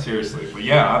 Yeah, seriously. But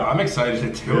yeah, I'm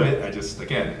excited to do it. I just,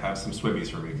 again, have some swimmies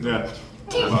for me. Yeah.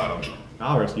 Bottom.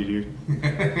 I'll rescue you.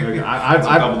 I've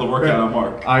double the workout on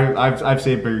Mark. I've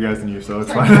saved bigger guys than you, so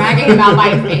it's Start fine. bragging about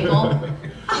my ankle.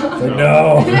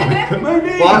 No.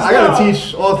 Well, I gotta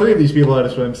teach all 3 of these people how to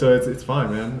swim, so it's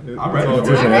fine, man. I'm ready. It's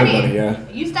I'm all I'm good. ready. Yeah.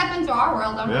 You step into our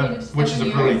world, I'm ready to step Which is a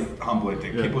into really yours. humbling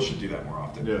thing. Yeah. People should do that more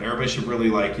often. Yeah. Everybody should really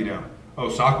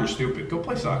soccer's stupid. Go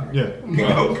play soccer. Yeah.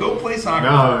 Go play soccer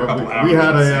for a couple hours. We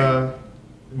had and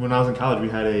see. a when I was in college, we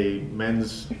had a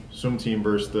men's swim team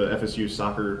versus the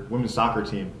FSU women's soccer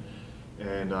team,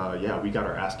 and we got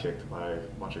our ass kicked by a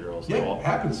bunch of girls. Yeah, it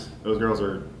happens. Those girls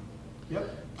are. Yep.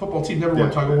 Football team never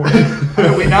won tug of war. How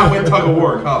do we not win tug of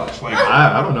war in college? Like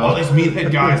I don't know. all these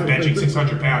meathead guys benching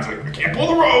 600 pounds. Like I can't pull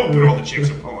the rope, and all the chicks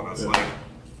are pulling us. Like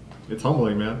It's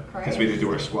humbling, man. because we didn't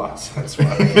do our squats. That's why.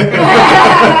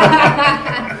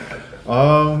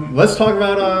 Let's talk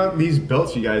about these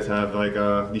belts you guys have, like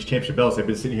these championship belts. They've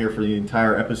been sitting here for the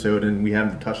entire episode, and we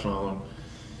haven't touched on them.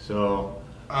 So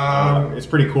it's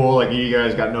pretty cool. Like you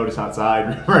guys got noticed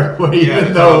outside right away,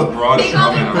 even though Braun They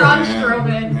called him Strowman. Braun Yeah.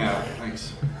 Strowman. Yeah,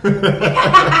 thanks.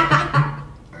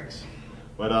 Thanks.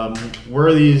 But where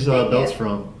are these Thank belts you.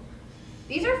 from?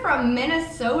 These are from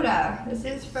Minnesota. This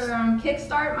is from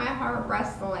Kickstart My Heart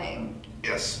Wrestling.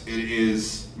 Yes, it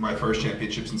is my first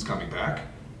championship since coming back.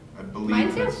 I believe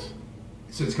Mine too. it's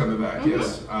since coming back.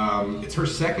 Yes, it's her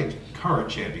second current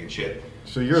championship.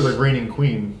 So you're the reigning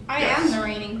queen. I Yes. am the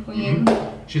reigning queen.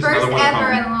 She has First another one at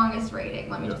ever home. and longest rating.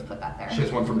 Let me Yeah. just put that there. She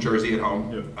has one from Jersey at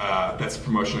home. Yep. That's the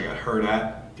promotion I got hurt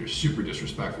at. They're super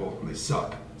disrespectful and they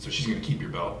suck. So she's gonna keep your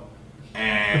belt.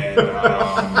 And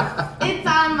It's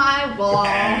on my wall.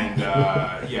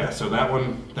 so that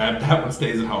one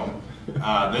stays at home.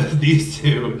 These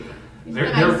two, These are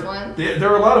nice ones.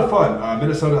 they're a lot of fun.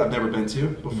 Minnesota, I've never been to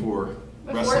before.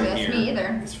 Before Wrestling this, here, me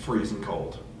either. It's freezing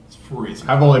cold. It's freezing.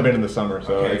 I've only been in the summer,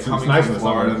 so Okay, it's coming nice from in the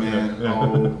Florida, summer. man. Yeah.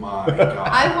 Oh my god.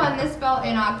 I won this belt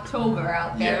in October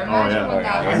out there. Yeah. Imagine Oh, yeah. what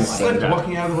that I was slipped like.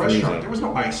 walking out of the Freezing. restaurant. There was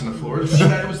no ice on the floor.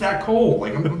 It was that cold.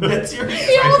 Like I'm dead serious.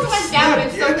 He I almost just went down. slipped,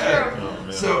 It's so yeah. true. Oh,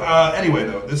 man. So anyway,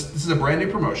 though, this is a brand new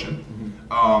promotion.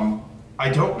 I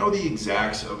don't know the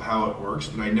exacts of how it works,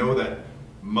 but I know that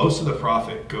most of the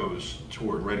profit goes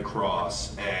toward Red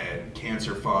Cross and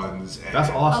cancer funds. And, That's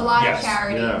awesome. A lot Yes. of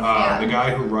charities. Yeah. Yeah. The guy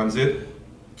who runs it,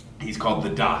 he's called the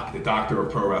Doctor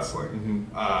of Pro Wrestling.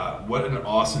 What an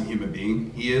awesome human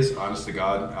being he is, honest to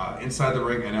God, inside the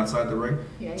ring and outside the ring.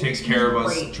 Yeah, Takes he's care of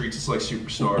us, great. treats us like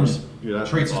superstars, Yeah, that's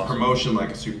treats his awesome. promotion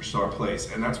like a superstar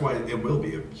place, and that's why it will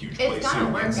be a huge place It's gonna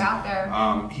soon. work Yes. out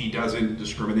there. He doesn't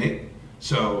discriminate.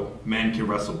 So men can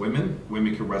wrestle women,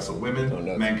 women can wrestle women, Oh,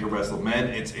 nuts. men can wrestle men.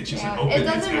 It's just Yeah, an open, it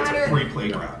doesn't it's a matter free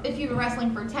playground. If you've been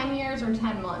wrestling for 10 years or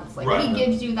 10 months, like Right. he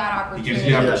gives you that He opportunity. gives you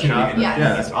the opportunity, shot. and Yes. Yeah,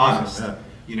 he's that's honest. awesome.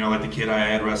 You know, like the kid I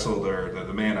had wrestled, or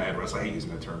the man I had wrestled. I hate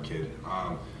using the term kid.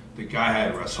 The guy I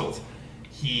had wrestled,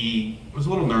 he was a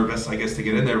little nervous, I guess, to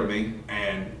get in there with me,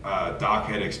 and Doc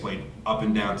had explained up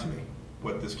and down to me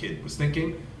what this kid was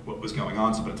thinking, what was going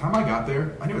on. So by the time I got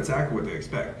there, I knew exactly what to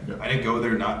expect. Yeah. I didn't go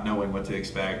there not knowing what to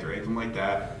expect or anything like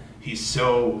that. He's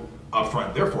so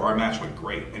upfront. Therefore, our match went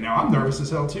great. And now I'm nervous as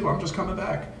hell too. I'm just coming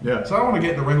back. Yeah. So I don't want to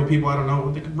get in the ring with people I don't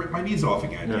know. They could rip my knees off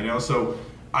again. Yeah. You know. So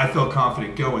I felt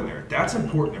confident going there. That's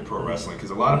important in pro wrestling because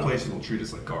a lot of places will treat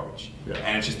us like garbage, Yeah.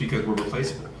 and it's just because we're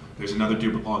replaceable. There's another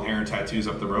dude with long hair and tattoos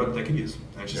up the road that they can use.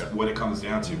 That's just Yeah. what it comes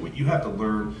down to. What you have to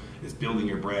learn is building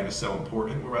your brand is so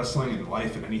important with wrestling and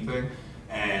life and anything,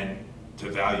 and to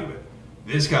value it.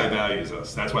 This guy values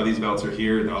us. That's why these belts are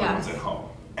here and the other Yes. ones at home.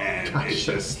 And Gotcha. it's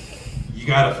just, you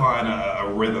got to find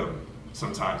a rhythm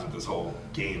sometimes with this whole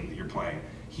game that you're playing.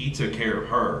 He took care of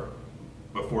her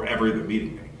before ever even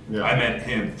meeting me. Yeah. I met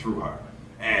him through her.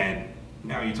 And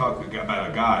now you talk about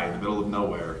a guy in the middle of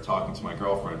nowhere talking to my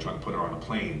girlfriend, trying to put her on a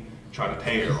plane, trying to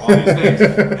pay her, all these things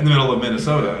in the middle of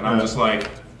Minnesota. And I'm Yeah. just like,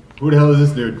 Who the hell is this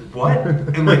dude? what?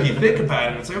 And like you think about it,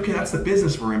 and it's like, okay, that's the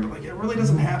business we're in, but like it really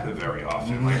doesn't happen very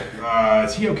often. Like,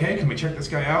 is he okay? Can we check this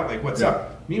guy out? Like, what's Yeah.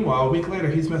 up? Meanwhile, a week later,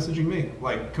 he's messaging me,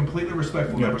 like completely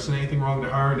respectful, Yeah. never said anything wrong to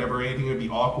her, never anything would be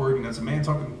awkward. And as a man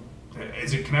talking,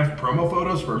 can I have promo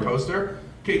photos for a poster?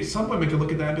 Okay, some women could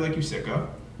look at that and be like, you sicko.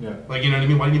 Yeah. Like, you know what I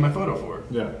mean? Why do you need my photo for?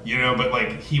 Yeah. You know, but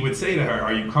like he would say to her,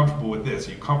 are you comfortable with this?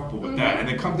 Are you comfortable with that? And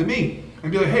then come to me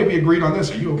and be like, hey, we agreed on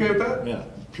this. Are you okay with that? Yeah.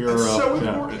 Pure. That's so yeah.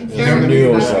 important. It's You know very what I mean?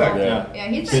 new, Respect. yeah. Yeah,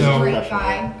 he's So- a great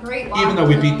guy. Great locker Even though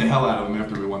we beat room. the hell out of him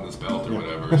after we won this belt or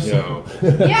whatever. So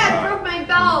Yeah, it broke my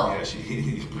belt. yeah,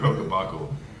 he broke a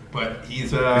buckle. But he's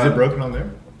Is it broken on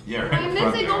there? Yeah, right I'm in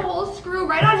front missing there. a whole screw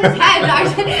right on his head.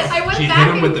 I went She back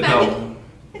hit him with and the fed belt.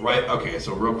 Right. Okay.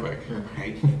 So real quick,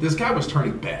 right? This guy was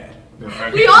turning bad.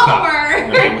 Okay, We all stop. were.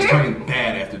 Okay, he was turning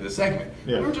bad after this segment.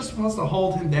 Yeah. We were just supposed to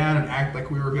hold him down and act like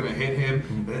we were going to hit him.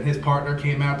 And then his partner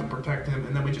came out to protect him,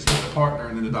 and then we just hit the partner,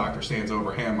 and then the doctor stands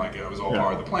over him like it was all Yeah.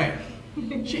 part of the plan.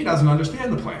 She doesn't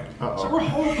understand the plan. Uh-oh. So we're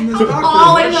holding this I'm doctor.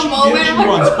 all and in what the she moment. did, she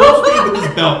runs full speed with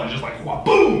this belt and just like, wha-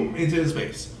 boom, into his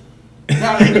face.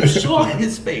 Now, you saw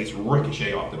his face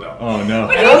ricochet off the belt. Oh no.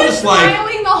 But And he I'm was just like,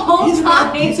 smiling the whole He's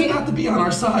time. about to be on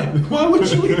our side. Why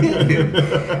would you hit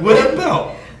him with a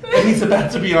belt? And he's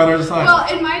about to be on our side.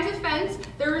 Well, in my defense,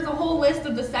 there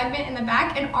segment in the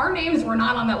back, and our names were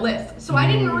not on that list. So I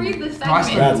didn't read the So I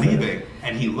segment. started leaving,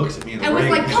 and he looks at me in the And was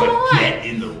ring. like, he's "Come like, on." get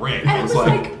in the ring. And I was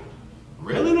like,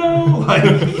 really though? Like,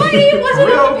 My name wasn't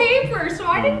for on real? paper, so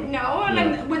I didn't know. And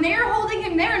then when they were holding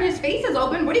him there and his face is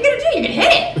open, what are you gonna do? You can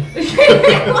hit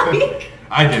it. Like,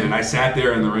 I didn't. I sat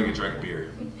there in the ring and drank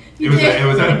beer. It You was did. it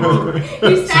was at a brewery.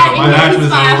 You So sat my Indian match was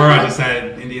style. over. I just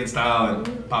sat Indian style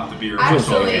and popped the beer. Just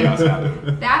so Actually, chaos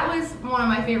happened. that was one of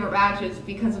my favorite matches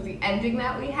because of the ending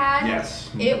that we had. Yes.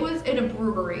 It was in a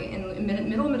brewery in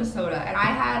middle of Minnesota, and I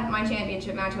had my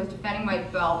championship match. I was defending my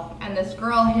belt, and this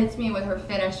girl hits me with her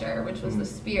finisher, which was the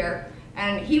spear.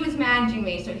 And he was managing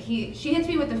me, so she hits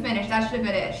me with the finish. That should have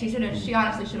been it. She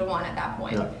honestly should have won at that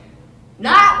point. Yeah.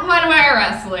 Not when we're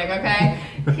wrestling, okay?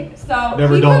 So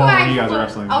Never he done put one my when you guys are foot-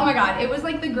 wrestling. Oh my god, it was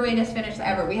like the greatest finish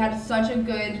ever. We had such a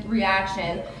good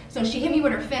reaction. So she hit me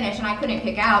with her finish, and I couldn't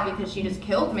kick out because she just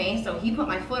killed me. So he put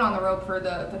my foot on the rope for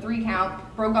the 3 count,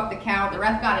 broke up the count. The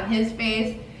ref got in his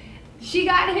face. She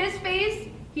got in his face.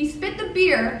 He spit the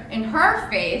beer in her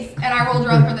face, and I rolled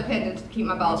her up for the pin to keep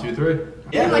my belt. 1, 2, 3.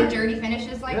 Yeah, like dirty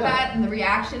finishes like that, and the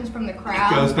reactions from the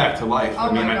crowd. It goes back to life. Oh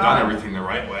I mean, my I've God. done everything the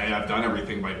right way. I've done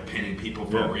everything by pinning people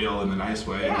for Yeah. real in the nice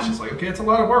way. And Yeah. it's just like, okay, it's a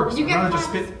lot of work. So You I'd get rather just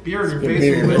class. spit beer in your Spit face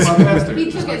beer. and live a lot faster. He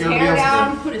just took like his everybody hair else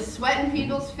down, did. put his sweat in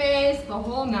people's face, the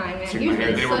whole 9, man. Took He my was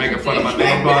hair. They were such a making fun of my dick.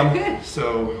 man bun,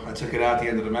 so I took it out at the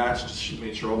end of the match. Just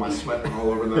made sure all my sweat went all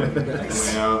over them.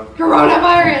 Way out.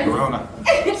 Coronavirus. Corona.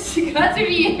 Because of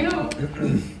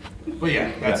you. But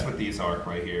yeah, that's what these are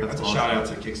right here. That's That's, a awesome. shout out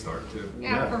to Kickstart too.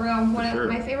 Yeah, for real. One of Sure.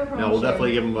 my favorite Yeah, promotions. we'll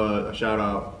definitely give him a shout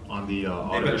out on the They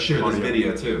audio. better share this audio.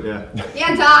 video too. Yeah,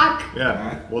 Yeah, Doc. yeah.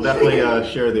 Alright. We'll definitely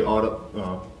share the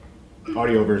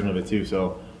audio version of it too.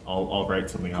 So I'll write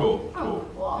something out. Cool, Oh, cool.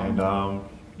 well. And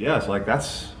yeah, so like I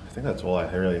think that's all I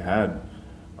really had.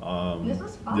 This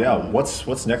was fun. Yeah,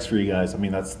 what's next for you guys? I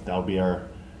mean, that'll be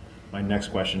my next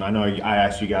question. I know I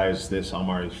asked you guys this on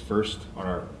our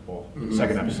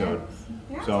second episode.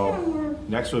 Yeah, it's So kinda more-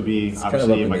 next would be kind of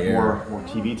obviously up in like the air. more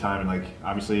TV time, and like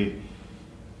obviously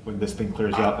when this thing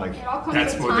clears up, like It all comes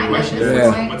That's with what the time question at is. this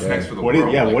Yeah. point. What's Yeah. next for the what is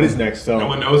world? what is next? So No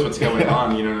one knows what's going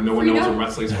on. You know, no one knows Freedom. when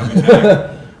wrestling's coming back.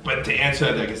 But to answer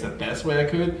that, I guess the best way I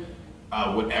could,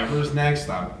 whatever's next,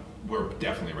 we're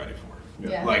definitely ready for.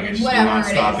 Yeah. Like it's just Whatever not it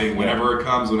is. stopping. Whenever it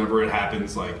comes, whenever it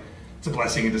happens, like it's a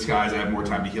blessing in disguise. I have more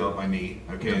time to heal up my knee.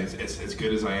 Okay, it's as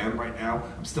good as I am right now.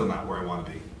 I'm still not where I want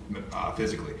to be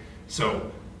physically.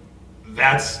 So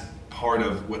that's part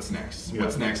of what's next. Yeah.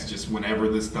 What's next is just whenever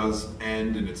this does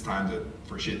end and it's time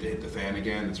for shit to hit the fan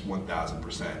again. It's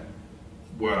 1,000%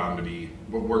 what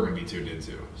we're gonna be tuned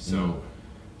into. So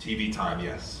TV time,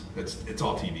 yes, it's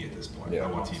all TV at this point. Yeah. I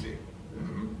want TV.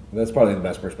 That's probably the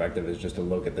best perspective, is just to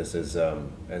look at this as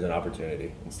an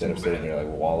opportunity instead of sitting here like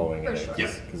wallowing in For it, sure.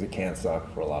 Yeah. because it can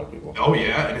suck for a lot of people. Oh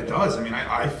yeah, and it does. I mean,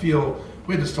 I feel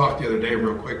we had this talk the other day,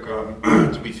 real quick.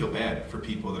 Do we feel bad for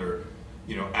people that are,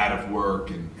 out of work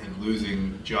and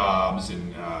losing jobs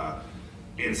and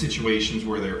in situations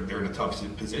where they're in a tough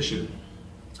position?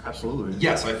 absolutely.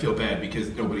 Yes, I feel bad because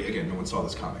no one saw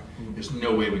this coming. There's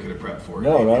no way we could have prepped for it.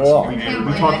 No, not at It's- all. We, and- Can't we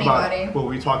blame talked anybody. about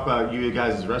we talked about you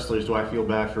guys as wrestlers. Do I feel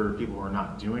bad for people who are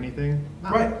not doing anything?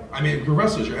 No. Right. I mean, you're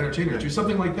wrestlers, you're entertainers. Do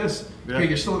something like this. Yeah. Okay,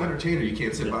 you're still an entertainer. You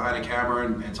can't sit behind a camera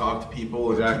and talk to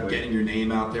people and Exactly. keep getting your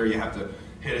name out there. You have to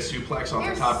hit a suplex off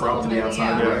There's the top so rope to the many,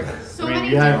 outside yeah. leg. So I mean, many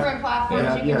you have- different platforms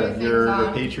Yeah, you can yeah. do things Your the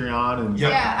on. Patreon and Yeah.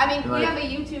 Yeah, I mean, we Like- have a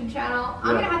YouTube channel.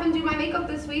 I'm Yeah. gonna have him do my makeup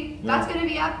this week. Yeah. That's gonna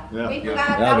be up. Yeah. Wait for Yeah. that.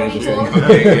 That'd That'll be be cool. interesting.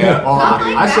 Okay, yeah. Well, Stuff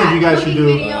like I said that, you guys should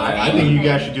cooking do. videos, I think you anything.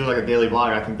 guys should do like a daily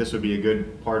vlog. I think this would be a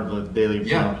good part of the daily,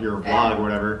 Yeah. your Yeah. vlog or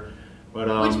whatever. But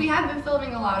Which we have been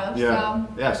filming a lot of. yeah, So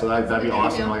yeah. So that'd be we can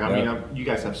awesome. do. Like I mean, Yeah. you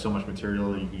guys have so much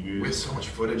material that you can We have use. so much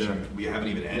footage Yeah. we haven't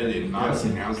even edited, and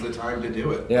honestly, now's the time to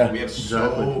do it. Yeah. We have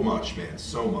Exactly. so much, man,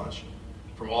 so much.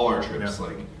 From all our trips, Yeah.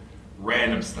 like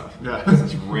random stuff. Yeah.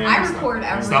 Just random I stuff. record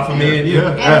everything. Stuff of me and you.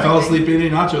 Yeah. I fell asleep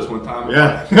eating nachos one time.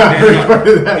 Yeah, Eating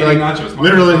like, nachos.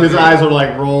 literally, his eyes are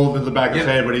like rolled in the back of his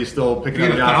Yeah. head, but he's still If picking we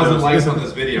up get the 1,000 nachos. likes on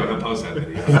this video, he'll post that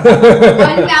video.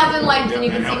 1,000 likes and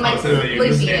you can and see he'll my post that video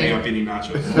just standing sleeping. up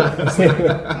eating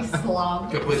nachos. You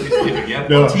slob. Completely sleeping. Yep.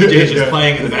 No. TJ's just Yeah.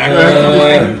 playing in the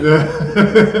background.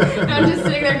 Yeah. I'm just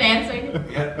sitting there dancing. I'm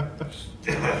like,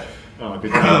 yeah. Oh,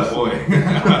 good Oh times. boy.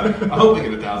 I hope we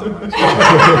get 1,000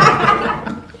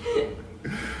 likes.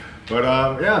 But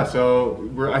yeah, so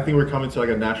I think we're coming to like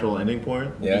a natural ending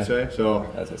point. Would Yeah. you say? So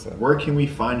As I said. where can we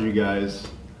find you guys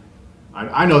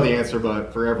I know the answer,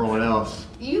 but for everyone else,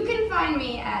 You can find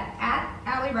me at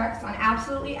Allie Rex on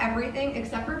absolutely everything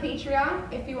except for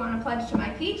Patreon. If you want to pledge to my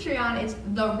Patreon, it's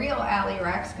the real Allie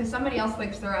Rex because somebody else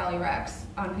thinks they're Allie Rex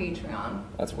on Patreon.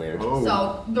 That's weird. Oh.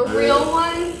 So the real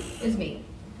one is me.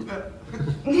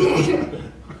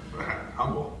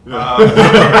 Humble.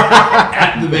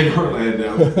 At the Big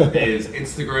Orlando is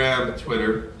Instagram,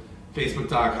 Twitter,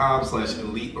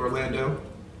 Facebook.com/Elite Orlando,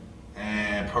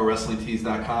 and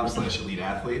ProWrestlingTees.com/Elite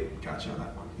Athlete. Gotcha on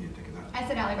that one. You didn't think of that. I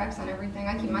said Allie Rex on everything.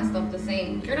 I keep my stuff the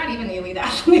same. You're not even the elite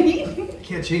athlete. You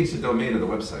can't change the domain of the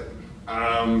website.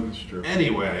 That's true.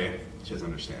 Anyway, she doesn't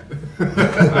understand.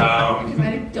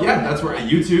 I don't Yeah, know. that's where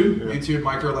YouTube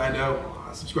Mike Orlando.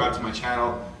 Subscribe to my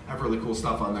channel. I have really cool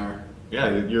stuff on there.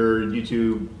 Yeah, your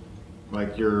YouTube,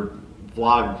 like your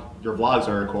vlogs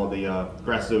are called the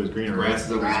Grass is Always Greener, right? Grass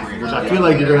is always Grass is greener. Which always I feel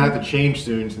like you're gonna have to change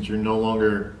soon since you're no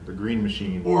longer the green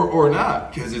machine. Or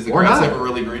not, because is the Or grass not. ever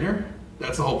really greener?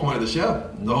 That's the whole point of the show.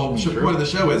 The whole True. point of the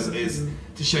show is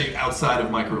to show you outside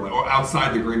of Mike Orlando, or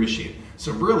outside the green machine.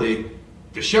 So really,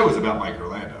 the show is about Mike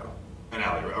Orlando and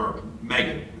Allie, or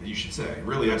Megan, you should say.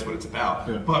 Really, that's what it's about.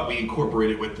 Yeah. But we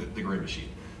incorporate it with the green machine.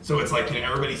 So it's like,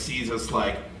 everybody sees us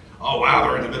like, oh wow,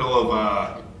 they're in the middle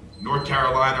of North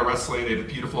Carolina wrestling. They have a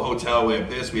beautiful hotel. We have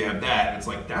this, we have that. And it's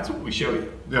like, that's what we show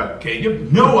you. Yeah. Okay, you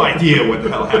have no idea what the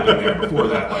hell happened there before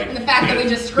that. Like, And the fact that we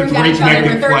just the screamed at three each other for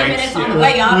connecting 30 flights, minutes on yeah.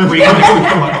 the way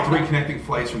up. Three connecting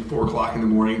flights from 4 o'clock in the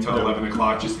morning till 11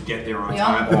 o'clock just to get there on Yeah.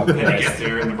 time. Oh, And to Christ. get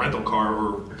there, and the rental car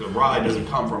or the ride doesn't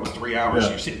come for almost 3 hours. Yeah.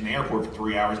 You're sitting in the airport for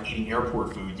 3 hours eating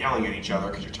airport food, yelling at each other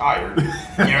because you're tired. You know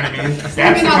what I mean? That's the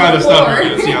on kind the of stuff floor. you're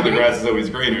going to see on The Grass is Always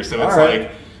Greener. So it's All right.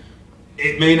 like,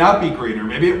 it may not be greener.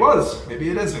 Maybe it was. Maybe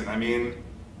it isn't. I mean,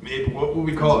 maybe, what would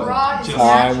we call it? Raw, Just,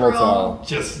 Time will natural, tell.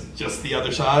 just the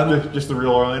other side? Just the real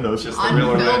Orlando's. Just the real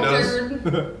Orlando's?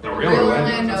 unfiltered. The real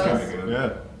Orlando's. That's kind of good.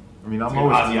 Yeah. I mean, I'm It's like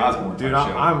always Ozzy Osbourne dude. type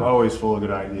show. I'm always full of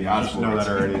good ideas. The You should know that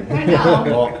Osbournes. already. I know.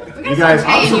 Well, We you got guys, some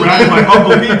I'm pain. surrounded by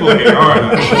humble people here, aren't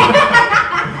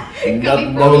I? Coming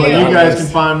Nothing from like you. you guys can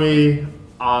find me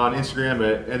on Instagram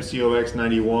at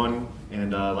MCOX91,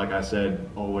 and like I said,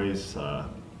 always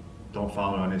don't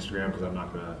follow me on Instagram because I'm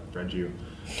not gonna friend you.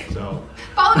 So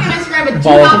Follow me on Instagram, but do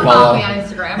Follow not to follow follow. me on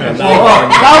Instagram.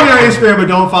 follow me on Instagram, but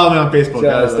don't follow me on Facebook.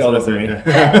 Just That's don't what listen I'm to me.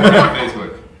 saying.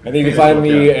 Facebook. I think you can find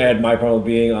me yeah. at My Primal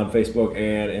Being on Facebook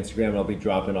and Instagram. I'll be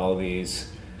dropping all of these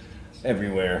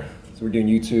everywhere. So we're doing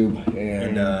YouTube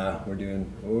and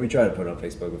we try to put it on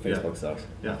Facebook, but Facebook sucks.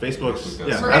 Yeah, Facebook's. We're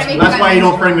Yeah, gonna that's, make that's you why guys you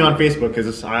don't friend me Instagram. on Facebook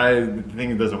because I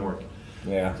think it doesn't work.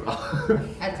 Yeah,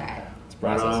 That's it. it's a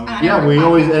But, process. I yeah, never we podcast.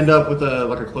 always end up with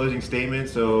a closing statement.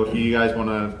 So if you guys want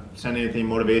to send anything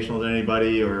motivational to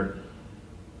anybody, or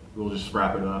we'll just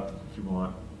wrap it up if you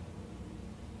want.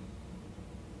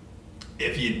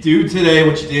 If you do today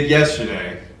what you did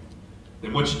yesterday,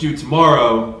 then what you do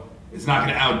tomorrow is not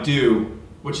going to outdo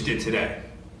what you did today.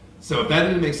 So if that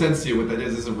didn't make sense to you, what that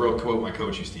is a real quote my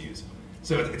coach used to use.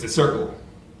 So it's a circle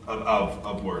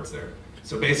of words there.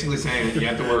 So basically saying you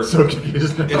have to work. So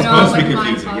confused. It's You know, supposed to be like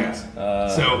confusing, mind yes.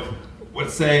 fuck. So what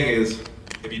it's saying is,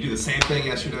 if you do the same thing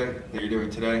yesterday that you're doing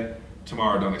today,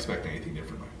 tomorrow don't expect anything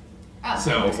differently. Oh.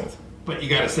 So, Makes sense. but you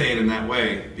got to say it in that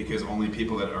way because only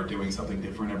people that are doing something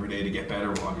different every day to get better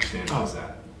will understand what's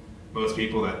that. Most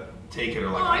people that take it are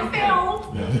like, Oh, I don't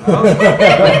get it.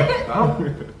 failed.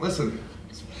 Well, listen,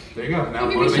 there you go. Now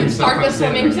Maybe we motivate should start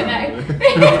yourself the by swimming saying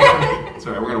today. it.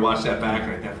 Sorry, we're gonna watch that back,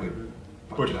 and I definitely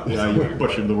fucked it up. Yeah, you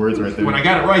butchered the words right there. When I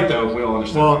got it right, though, we'll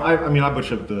understand. Well, I mean, I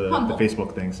butchered the Humble.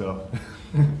 Facebook thing, so.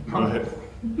 Go ahead.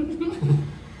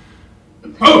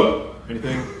 Oh!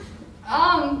 Anything?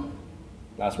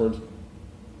 Last words.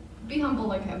 Be humble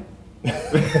like him.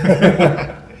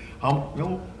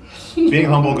 No. Being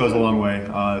humble goes a long way.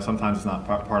 Sometimes it's not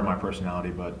part of my personality,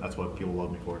 but that's what people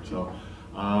love me for. So,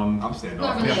 I'm That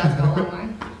standoffish. really does go a long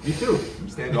way. me too. I'm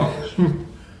standoffish.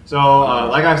 So,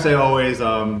 like I say always,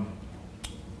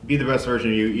 be the best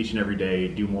version of you each and every day.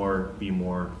 Do more, be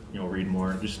more, read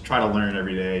more. Just try to learn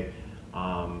every day,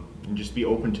 and just be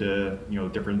open to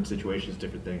different situations,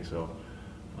 different things. So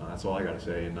that's all I got to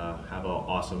say. And have an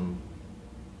awesome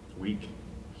week.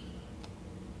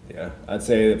 Yeah, I'd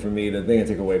say that for me, the thing I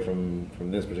take away from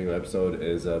this particular episode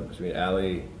is between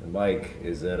Allie and Mike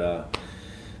is that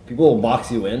people will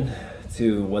box you in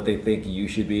to what they think you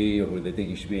should be or who they think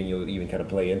you should be, and you'll even kind of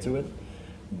play into it.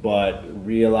 But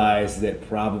realize that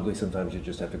probably sometimes you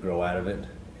just have to grow out of it,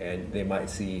 and they might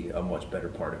see a much better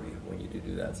part of you when you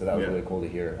do that. So that was Yeah. really cool to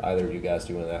hear either of you guys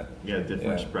doing that. Yeah, different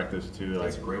Yeah. perspectives too. Like,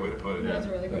 That's a great way to put it. That's a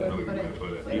really good way to put it.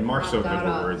 put it. Way to Mark's so wrap good that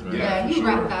with up. words, man. Yeah, Yeah, he for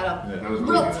wrapped sure. that up Yeah. That was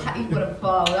really real good. tight with a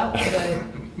bow. That was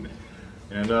good.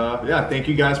 And yeah, thank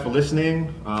you guys for listening.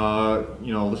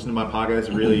 Listen to my podcast.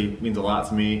 It really means a lot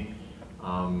to me.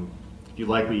 If you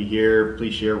like what you hear,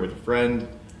 please share it with a friend.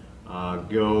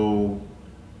 Give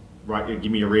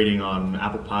me a rating on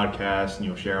Apple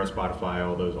Podcasts. Share on Spotify.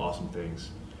 All those awesome things.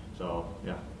 So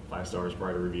yeah, 5 stars,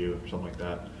 write a review or something like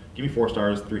that. Give me 4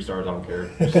 stars, 3 stars. I don't care.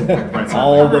 Just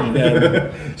All of them.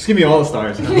 Just give me all the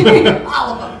stars. All of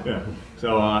them. Yeah.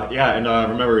 So and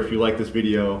remember, if you like this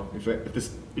video, if this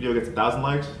video gets 1,000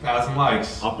 likes, 1,000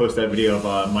 likes. I'll post that video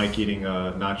of Mike eating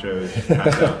nachos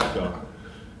passed out. So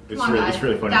it's Come on, it's guys.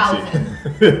 really funny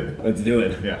to see. Let's do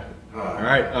it. Yeah. All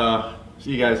right.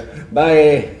 See you guys.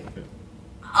 Bye.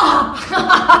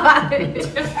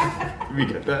 We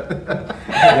get that.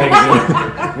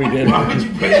 Yeah, we did. Why would you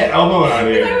put your elbow out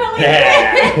here?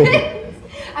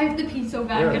 I have to pee so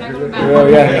bad. Can I go back? Oh,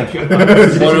 yeah.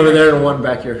 One over there and one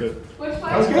back here. Which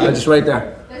That was way? good. Just right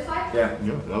there. This side? Yeah.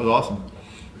 Yeah, that was awesome.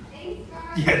 Thanks,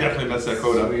 guys. Yeah, definitely messed that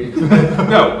quote up.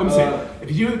 No, let me see.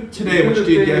 If you do today what you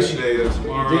did yesterday, then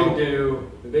tomorrow.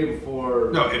 do the day before.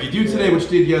 No, if you do today what you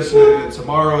did yesterday, then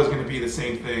tomorrow is going to be the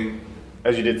same thing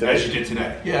As you did today. as you did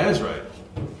today. Yeah, that's right.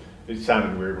 It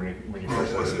sounded weird when you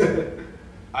first said it.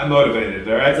 I'm motivated,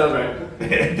 all right? sounds right.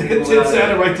 It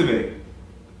sounded right to me.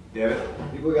 Yeah.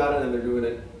 People got it and they're doing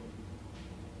it.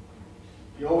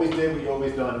 You always did what you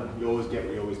always done. You always get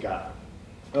what you always got.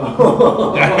 There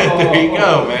you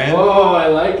go, man. Oh, I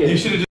like it. You should have